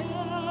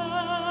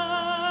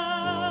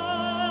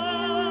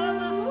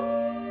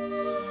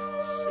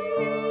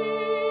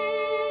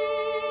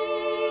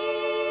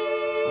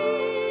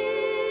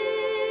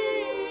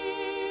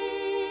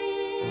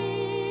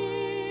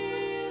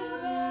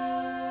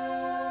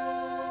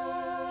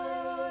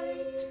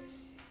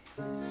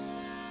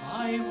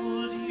 I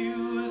would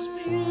use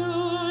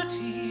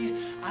beauty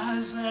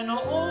as an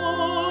opiate,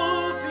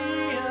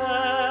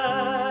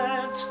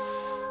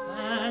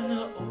 an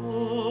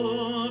opiate,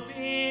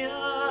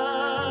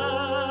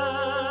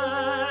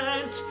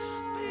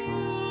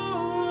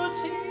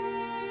 beauty.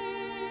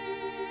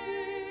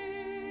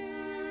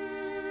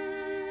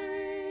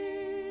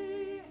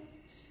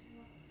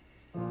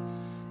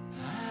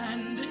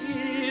 And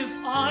if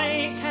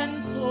I can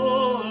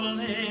pull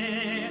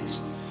it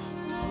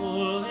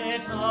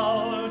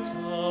out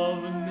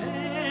of nature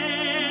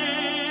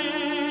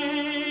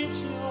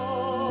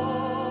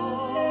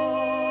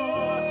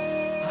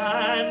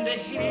and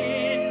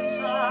hint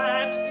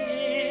at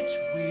it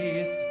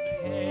with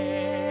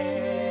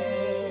paint,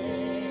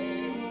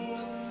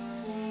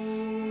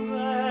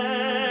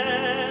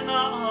 then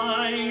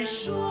I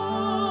should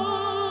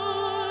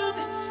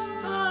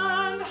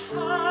and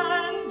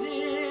hand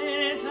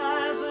it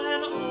as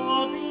an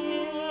opiate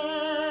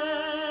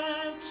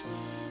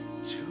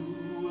to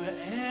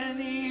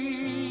any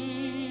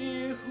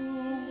who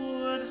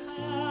would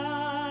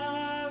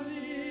have it.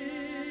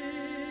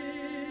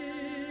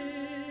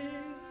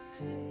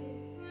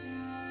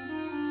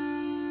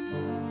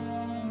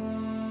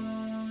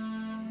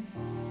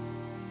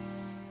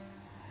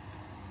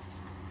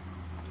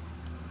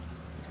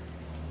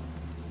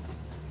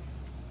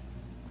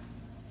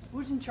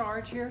 Who's in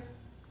charge here?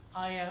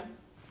 I am.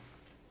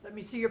 Let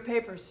me see your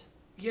papers.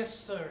 Yes,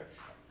 sir.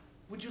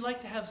 Would you like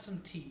to have some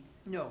tea?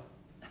 No.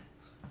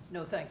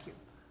 No, thank you.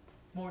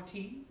 More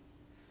tea?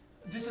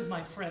 This is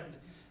my friend.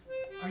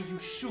 Are you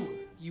sure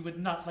you would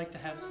not like to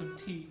have some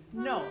tea?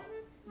 No.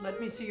 Let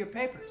me see your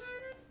papers.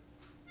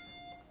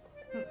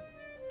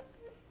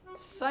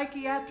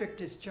 Psychiatric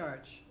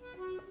discharge.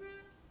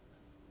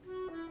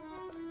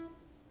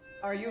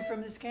 Are you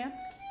from this camp?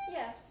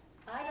 Yes,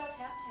 I don't have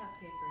to have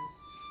papers.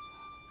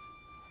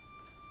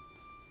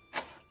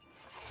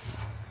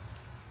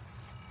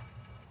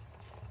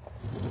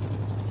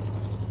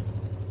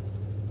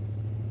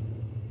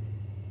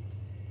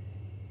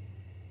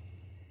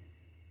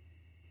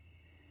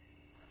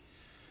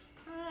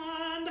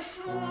 And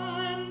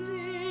hand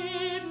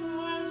it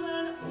as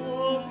an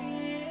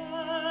opiate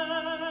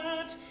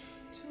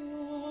to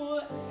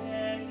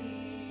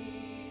any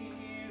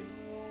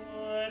who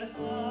would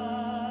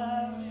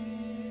have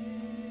it.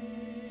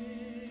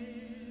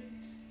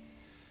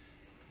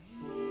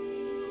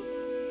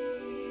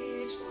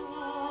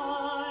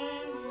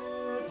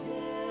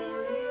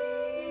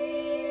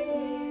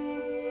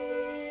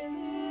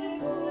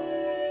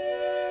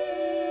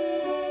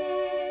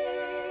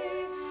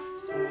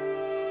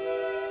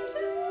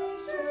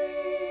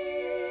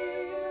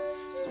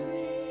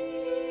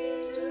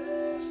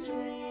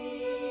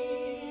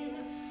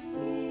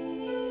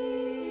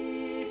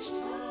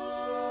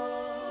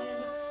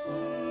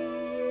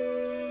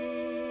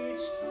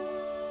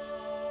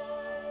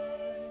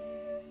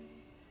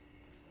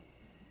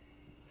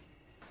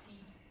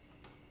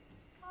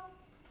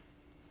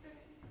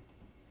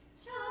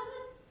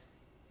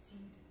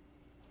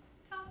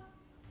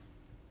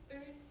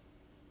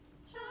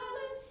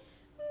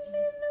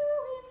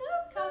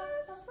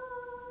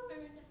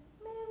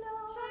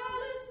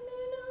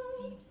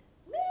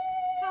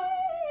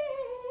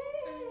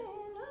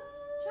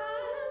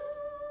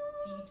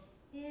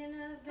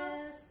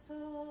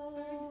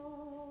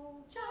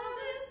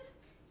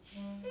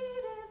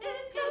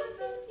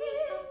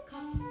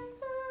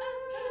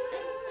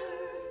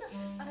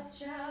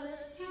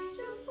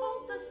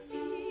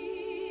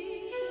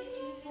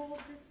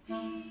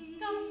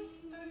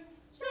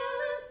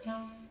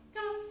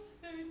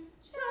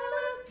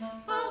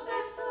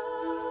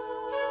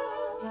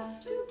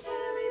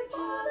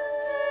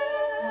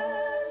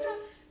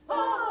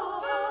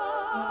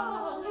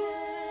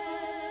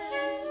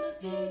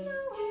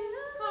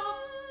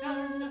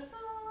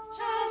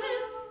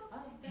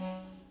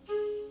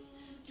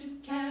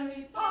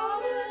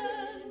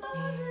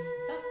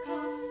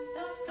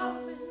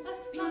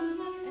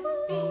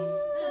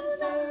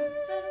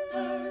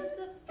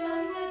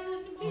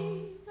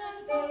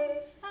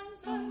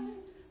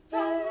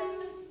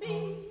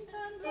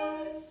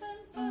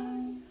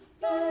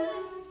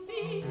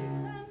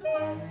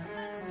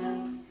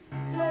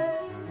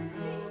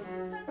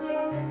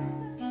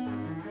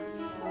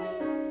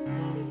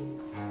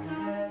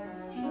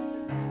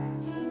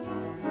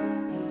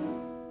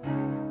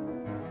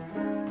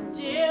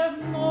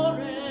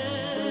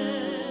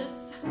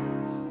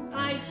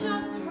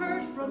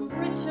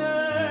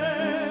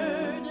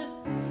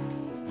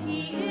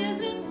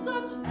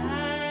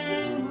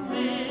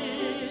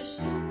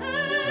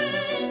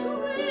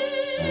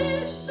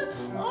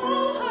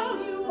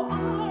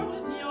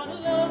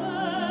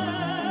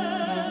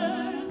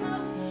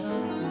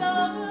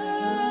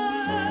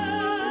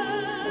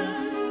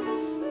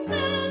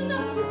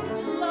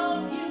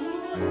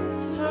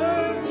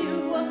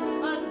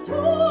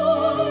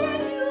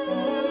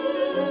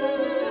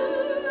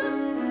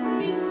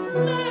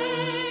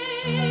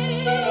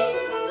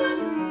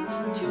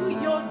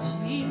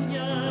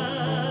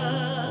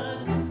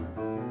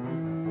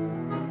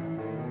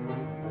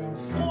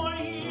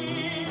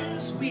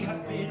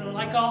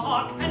 like a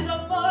hawk and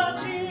a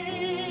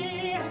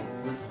budgie.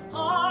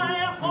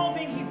 I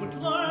hoping he would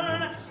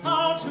learn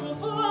how to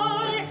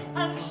fly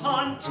and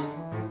hunt,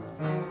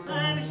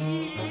 and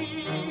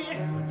he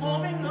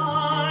hoping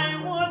I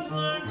would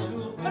learn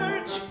to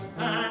perch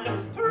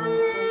and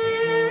preen.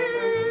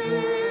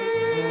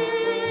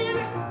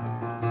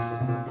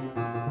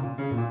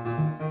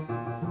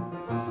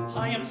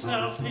 I am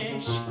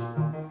selfish,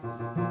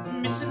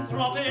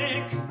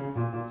 misanthropic,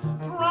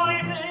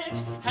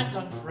 private and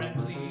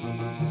unfriendly.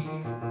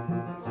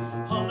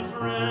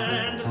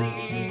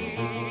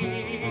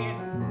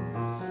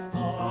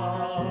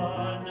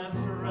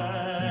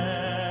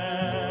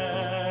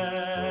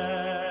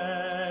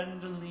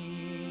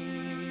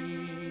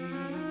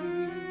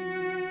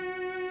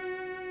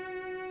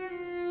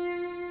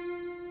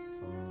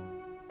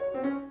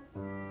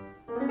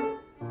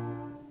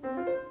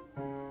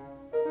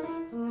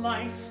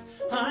 Life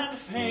and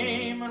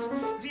fame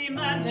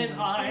demanded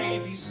I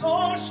be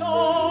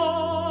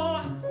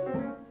social.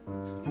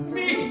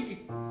 Me,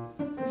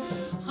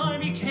 I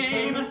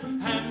became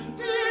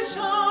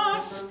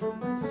ambitious.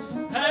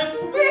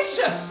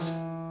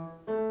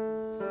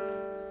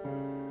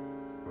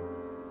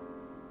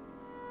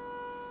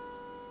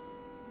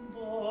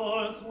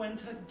 Both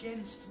went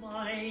against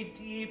my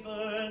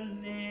deeper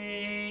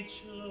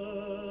nature.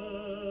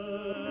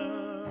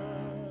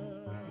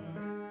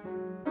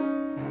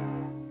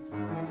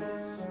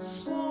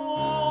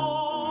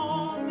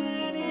 So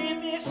many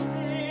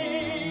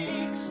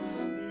mistakes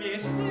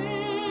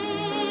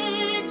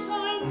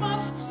I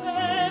must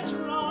set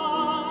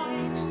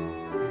right.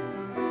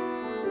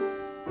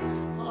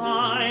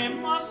 I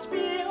must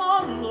be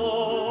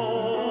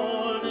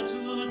alone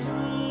to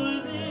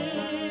do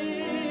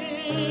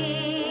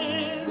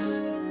this,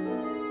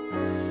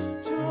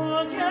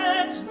 to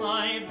get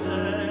my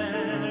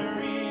bearings,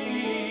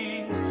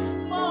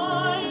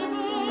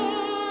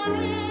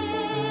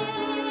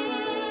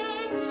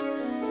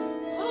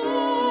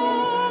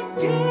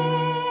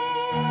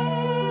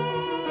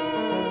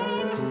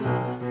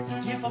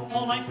 Give up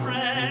all my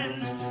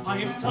friends, I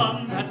have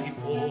done that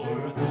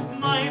before.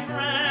 My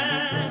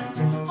friends,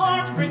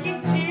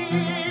 heartbreaking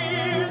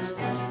tears,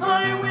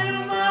 I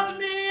will not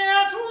be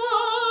at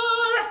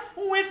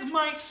war with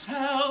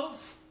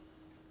myself.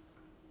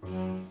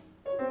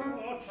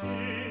 A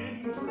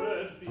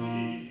kindred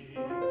being,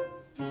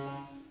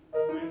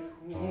 with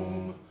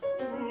whom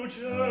to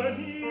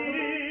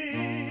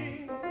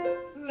journey,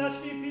 let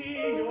me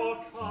be your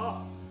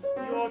cup,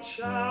 your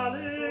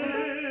chalice.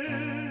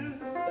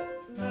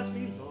 Let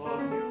me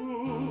love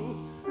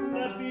you,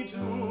 let me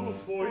do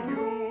for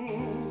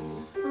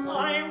you.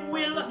 I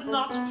will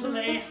not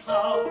play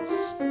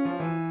house.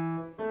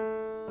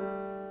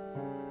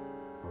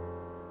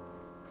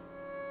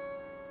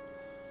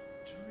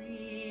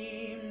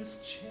 Dreams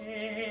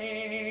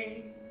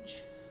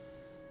change,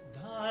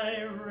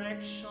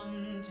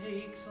 direction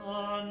takes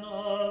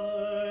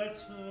another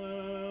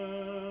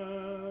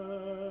turn.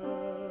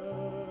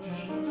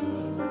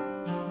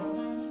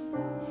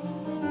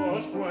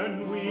 But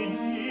when we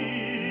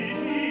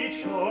need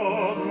each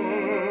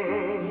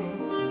other,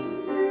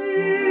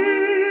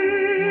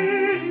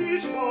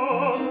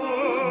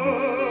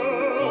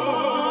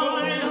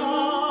 cry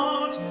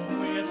out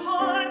with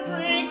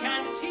heartbreak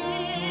and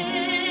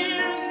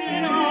tears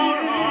in our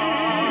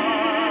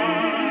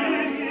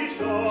eyes,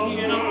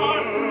 in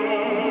our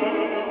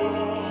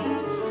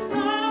throats,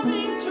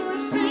 having to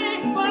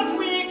sing, but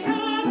we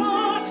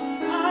cannot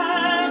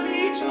have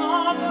each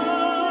other.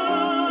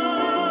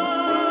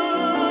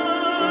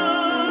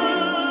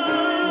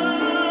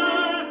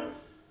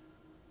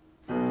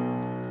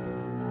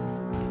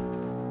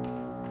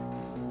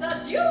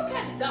 The Duke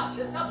and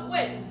Duchess of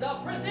Windsor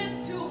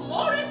present to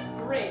Morris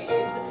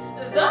Graves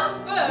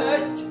the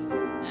first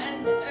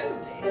and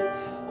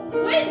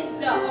only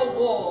Windsor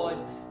Award,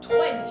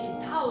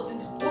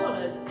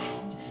 $20,000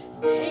 and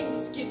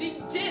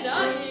Thanksgiving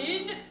dinner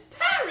in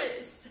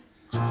Paris.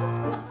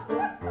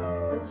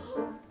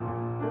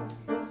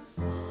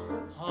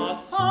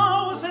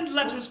 1,000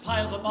 letters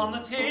piled upon the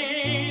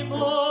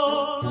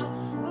table,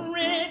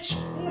 rich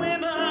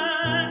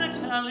women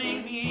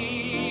telling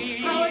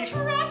me How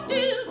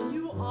attractive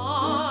you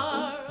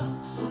are.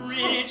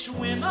 rich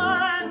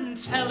women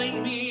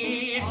telling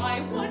me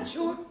I want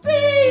your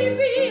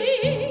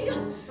baby,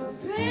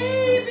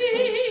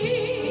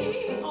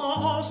 baby. a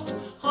host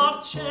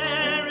of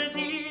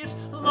charities,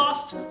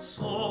 lost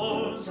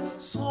souls,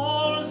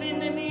 souls in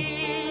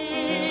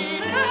need.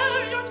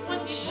 Share your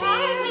 20,000.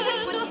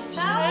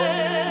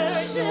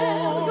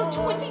 Share your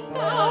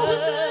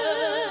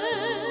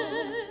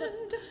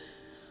 20,000.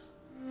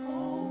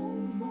 Oh,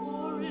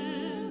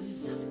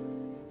 Morris,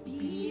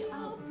 be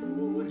a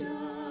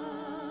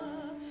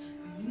Buddha,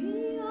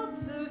 be a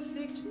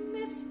perfect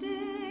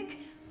mystic,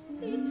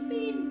 sit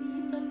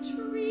beneath a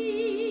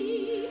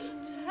tree.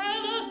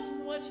 Tell us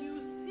what you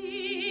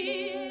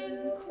see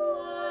in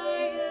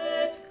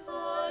quiet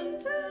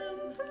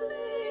contemplation.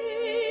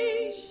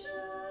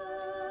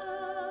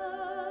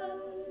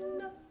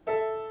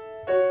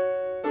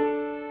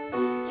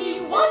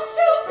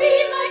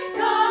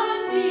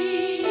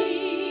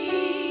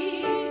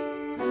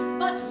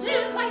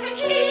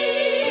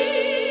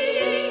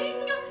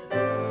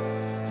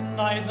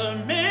 neither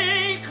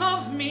make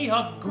of me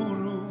a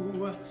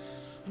guru,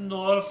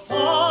 nor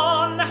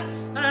fawn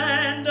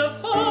and a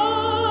fuss.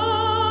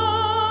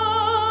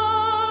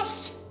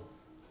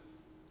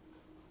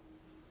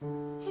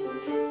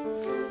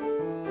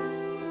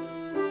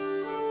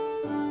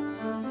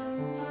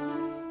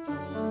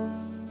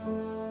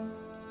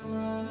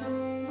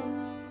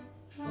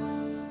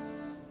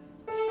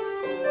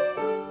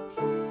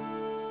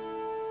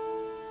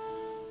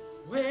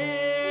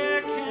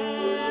 Where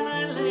can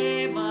I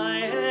lay my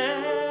head?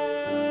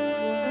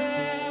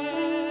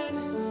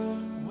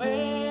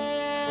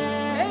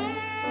 Where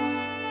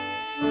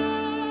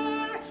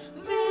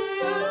the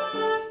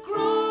earth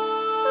groans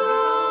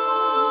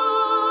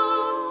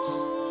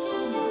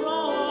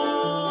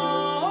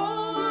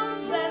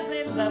as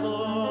they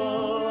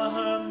level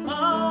her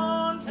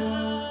mountains.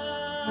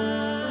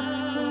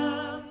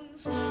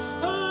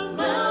 Her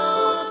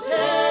mountains,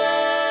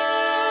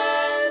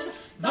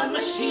 the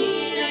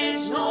machine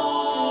age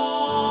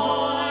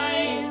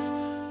noise,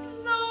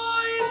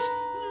 noise,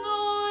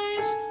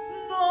 noise,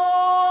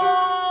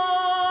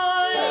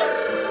 noise,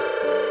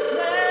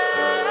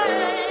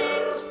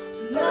 planes,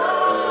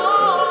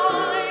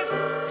 noise,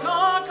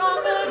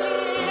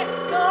 cacophony,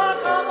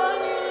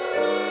 cacophony.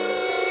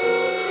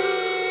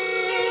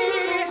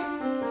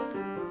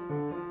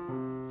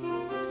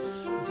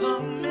 The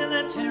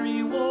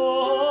military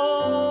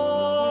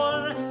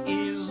war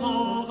is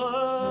over,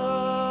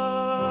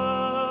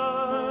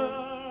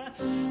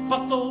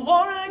 but the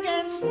war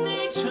against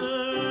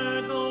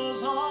nature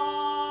goes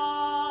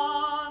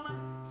on.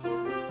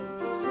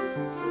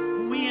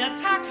 We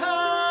attack her,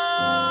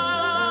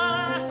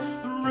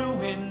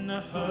 ruin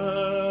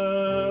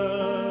her,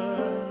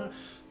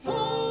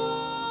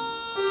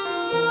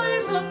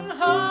 poison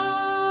her.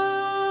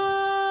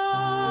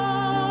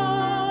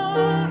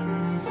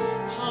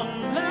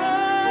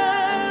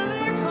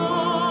 America,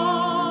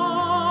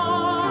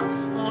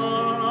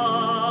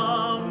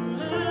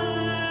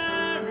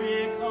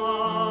 America.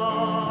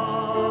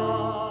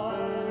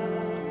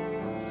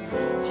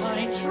 I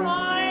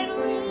tried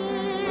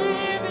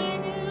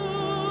leaving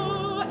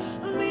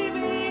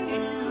you,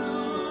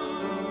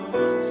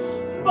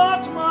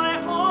 but my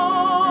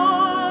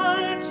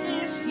heart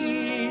is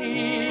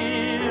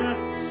here,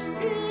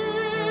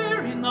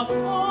 here in the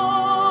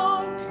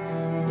fog,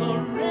 the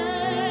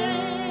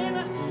rain,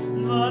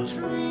 the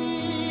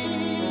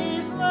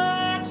trees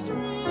that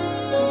drink,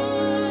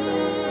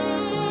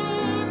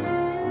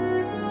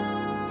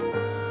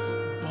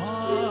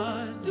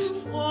 buds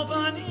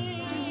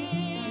opening,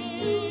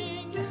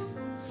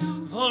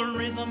 the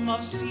rhythm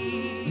of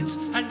seeds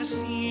and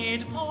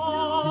seed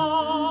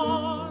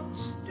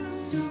pods,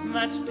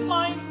 that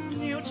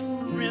minute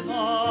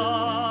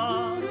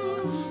rhythm,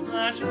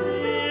 that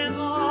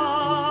rhythm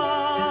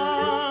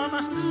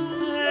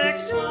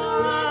expanded,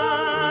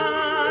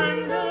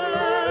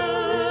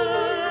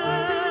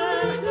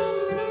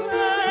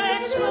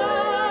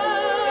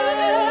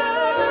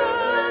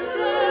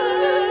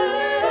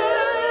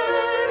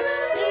 expanded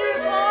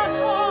is a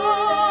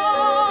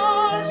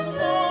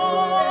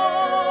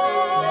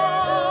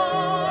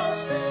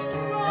cosmos, the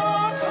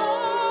cosmos.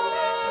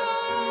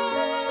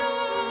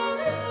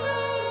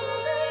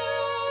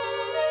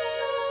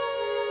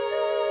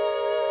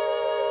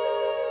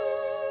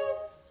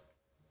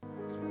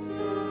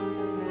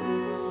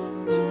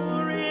 To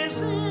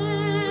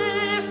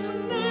resist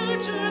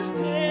nature's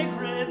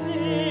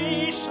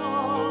degradation,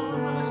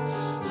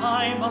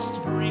 I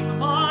must bring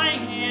my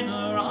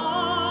inner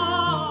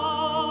eye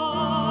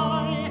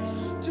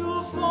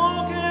to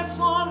focus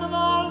on the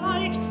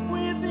light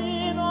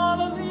within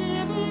all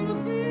living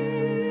things.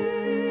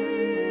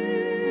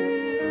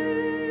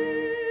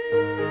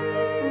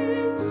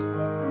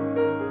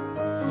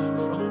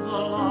 From the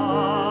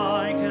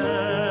lichen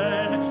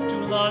to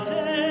the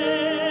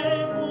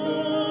day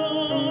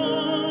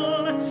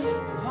moon,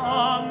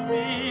 the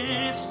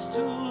mist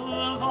to the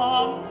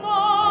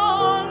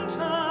mountains,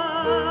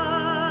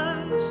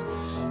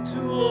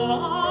 to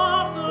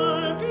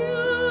offer beauty,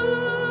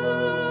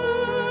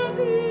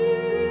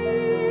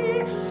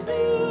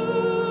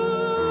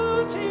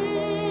 beauty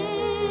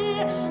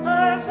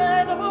as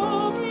an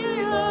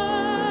opiate,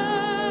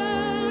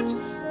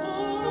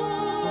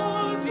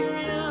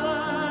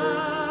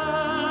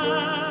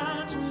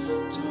 opiate,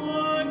 to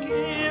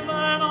give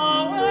an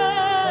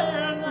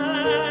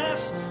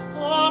awareness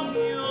of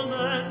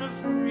human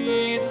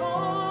freedom.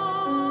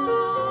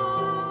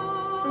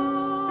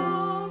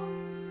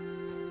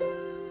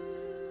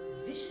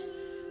 Vision,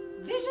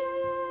 vision,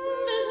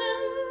 vision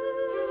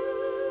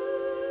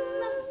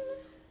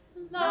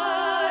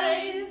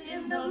lies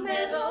in the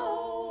meadow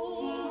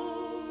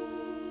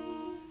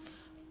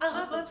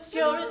of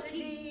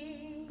obscurity.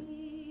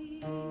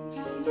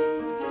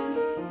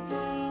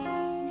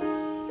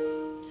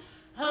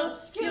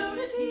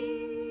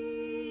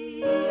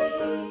 Obscurity.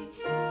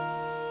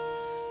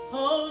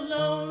 Oh,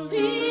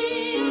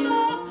 lonely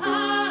the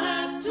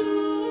path to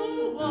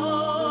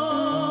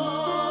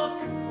walk.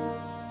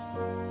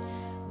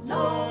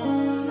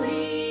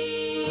 Lonely.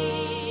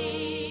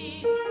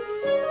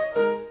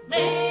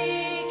 May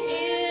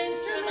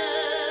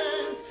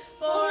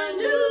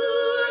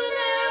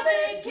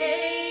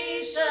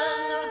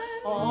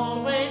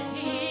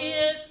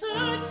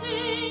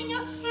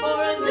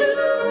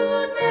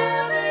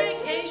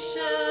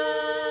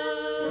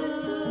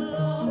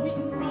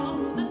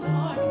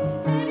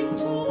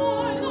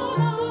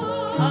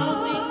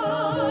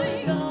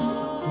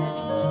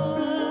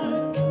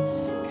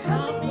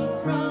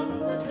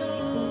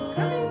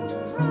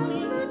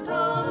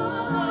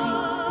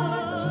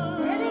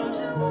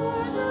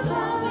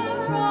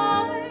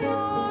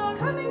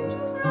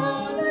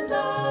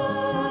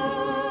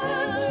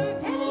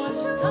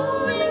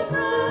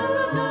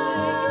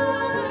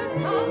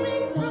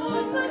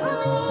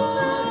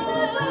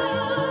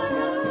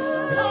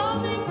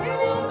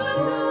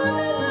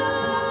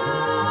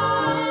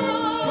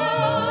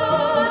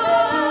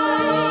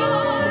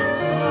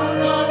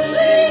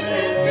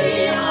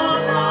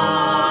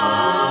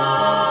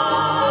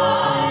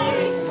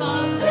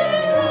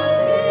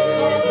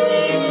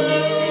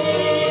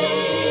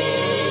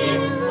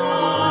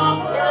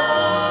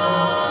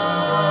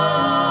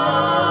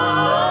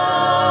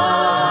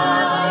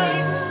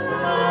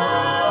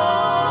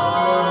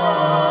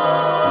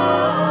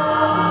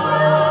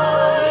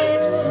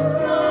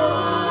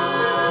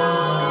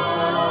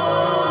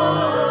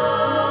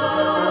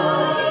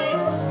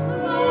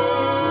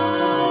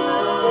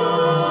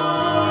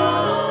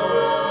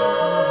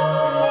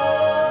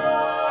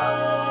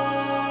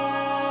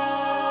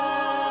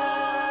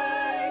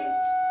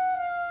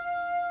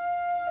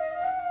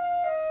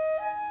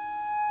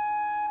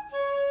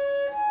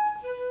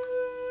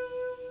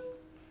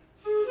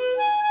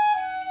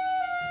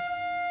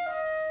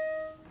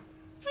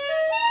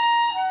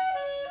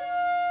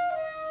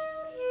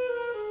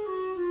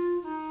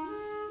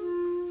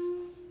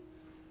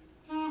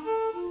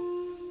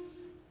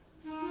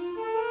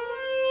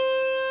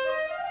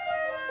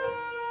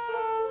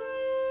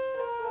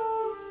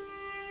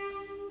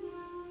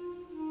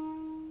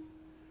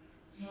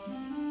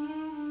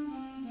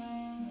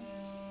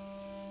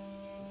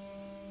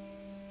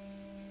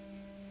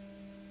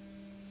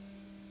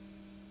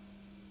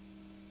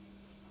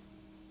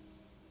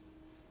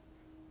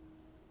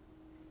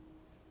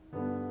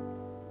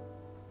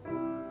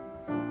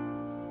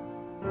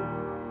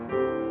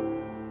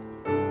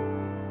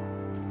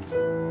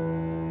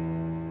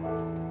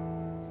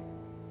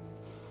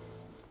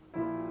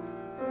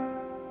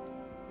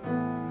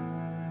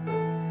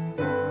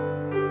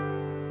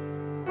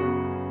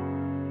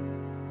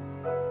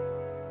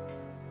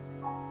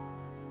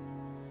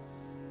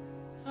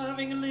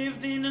having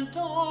lived in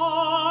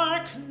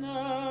darkness,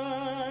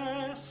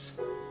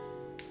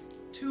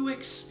 to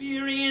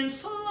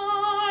experience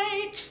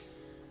light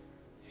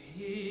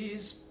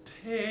is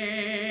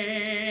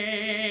pain.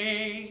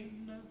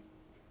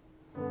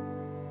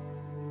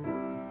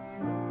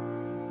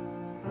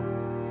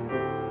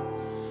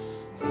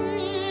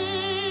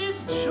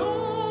 Is joy,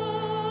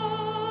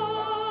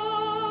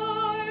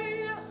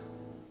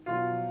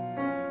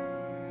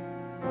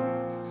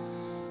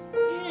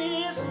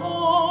 is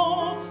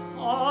hope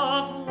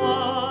of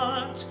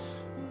what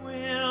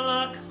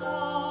will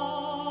come.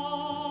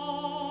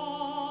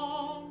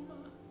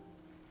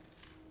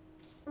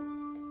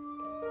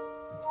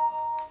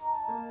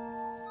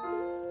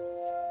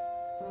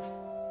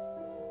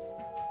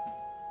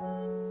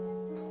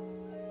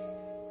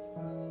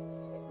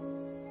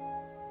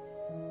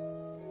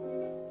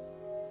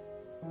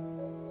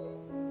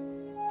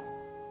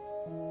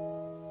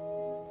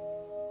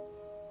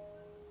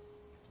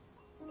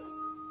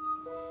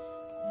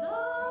 The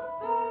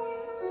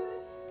bird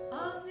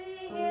of the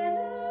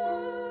inner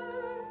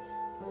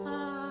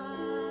eye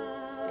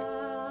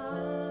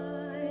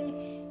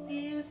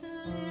is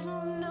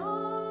little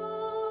known.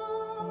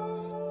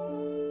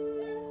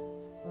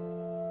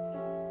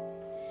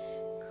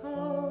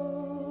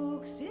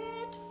 Coax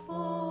it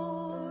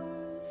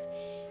forth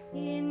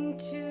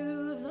into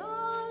the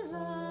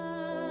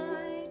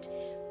light,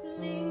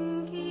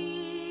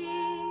 blinking,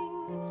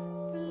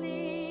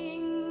 blinking.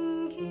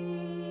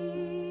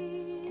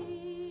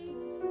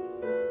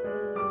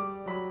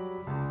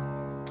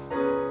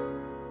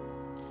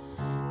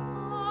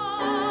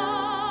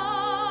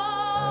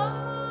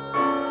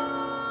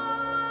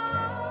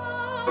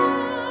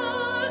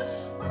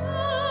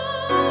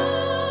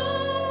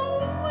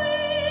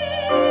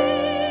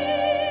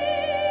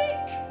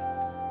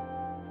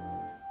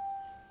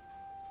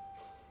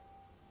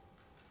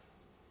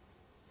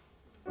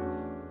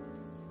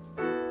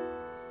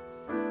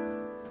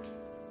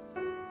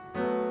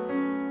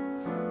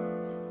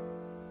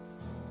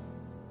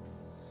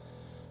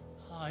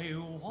 I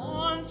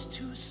want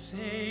to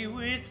say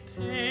with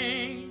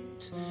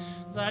paint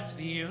that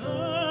the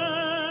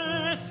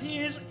earth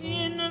is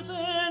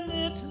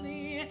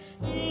infinitely,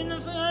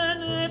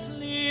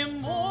 infinitely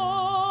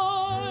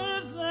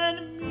more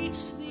than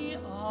meets the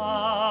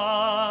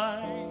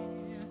eye.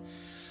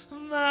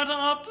 That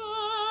a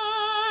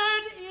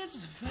bird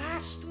is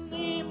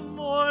vastly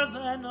more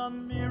than a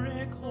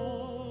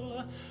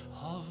miracle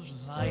of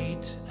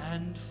light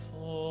and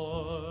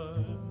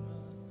form.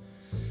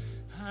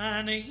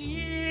 An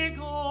eagle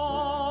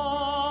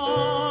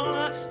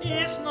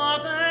is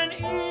not an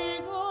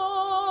eagle,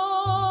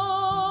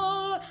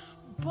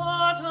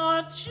 but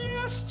a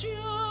gesture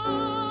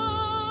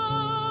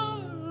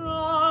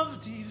of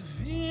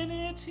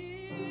divinity,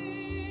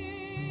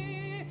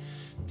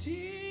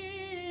 divinity.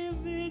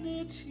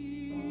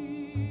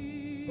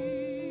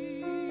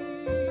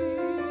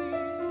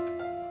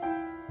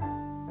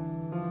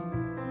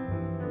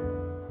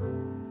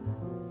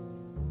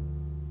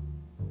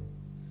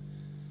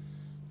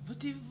 The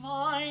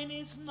divine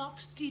is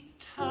not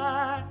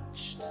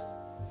detached,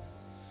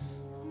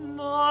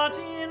 but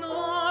in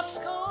our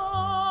sky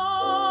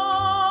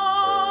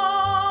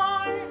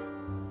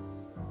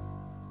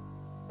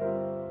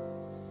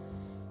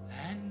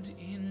and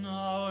in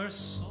our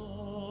souls,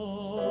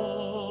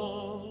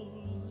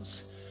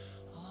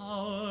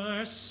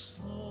 our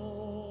souls.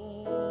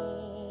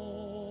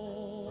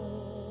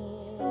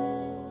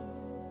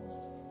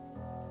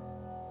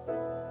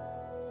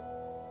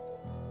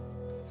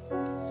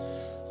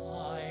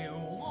 I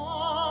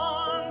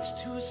want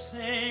to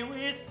say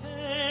with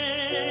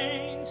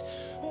paint,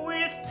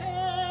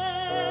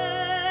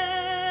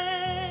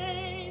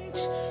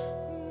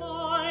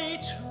 my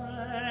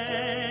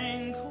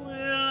tranquil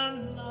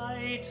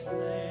night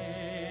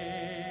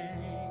lake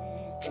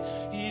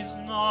is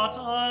not a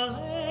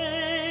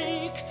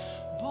lake,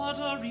 but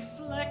a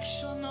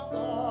reflection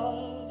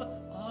of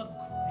a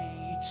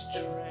great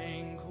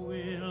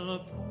tranquil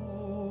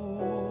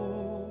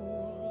pool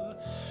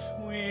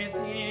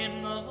within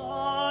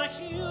the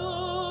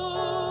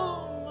human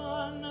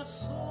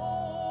soul.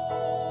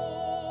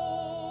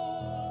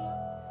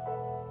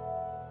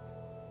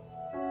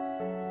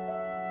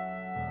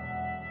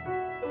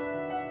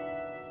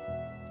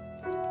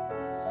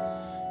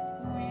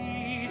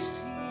 We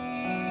see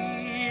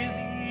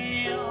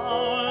the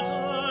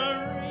outer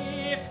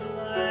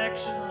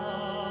reflection,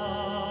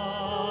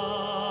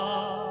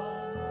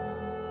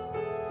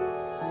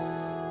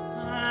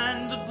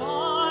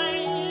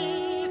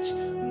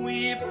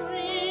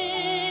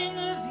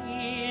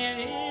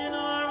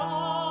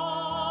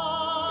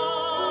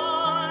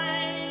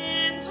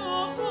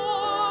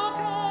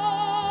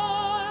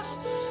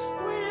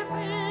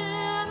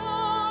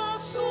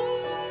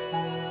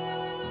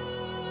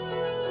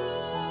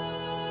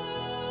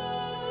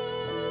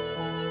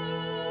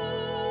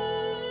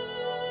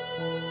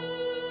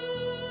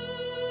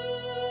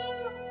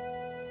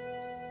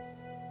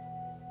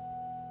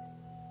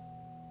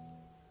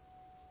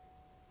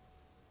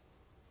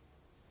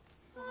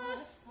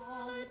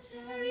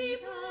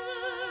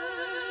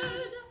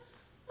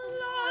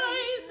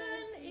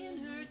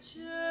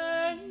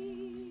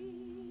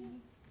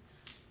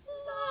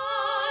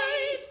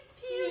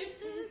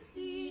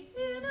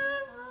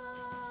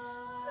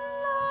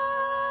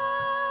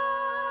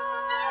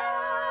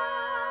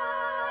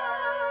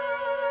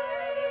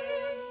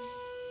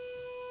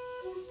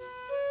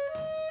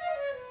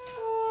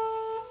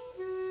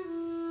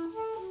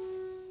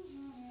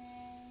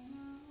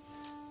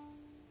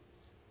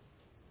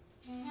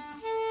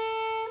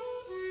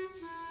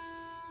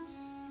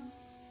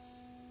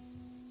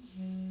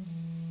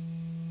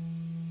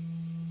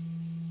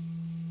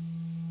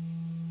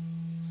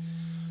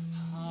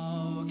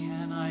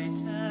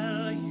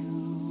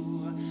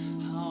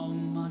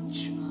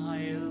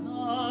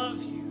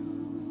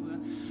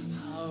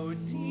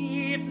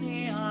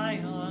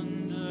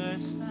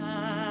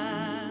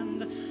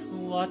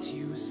 what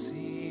you see.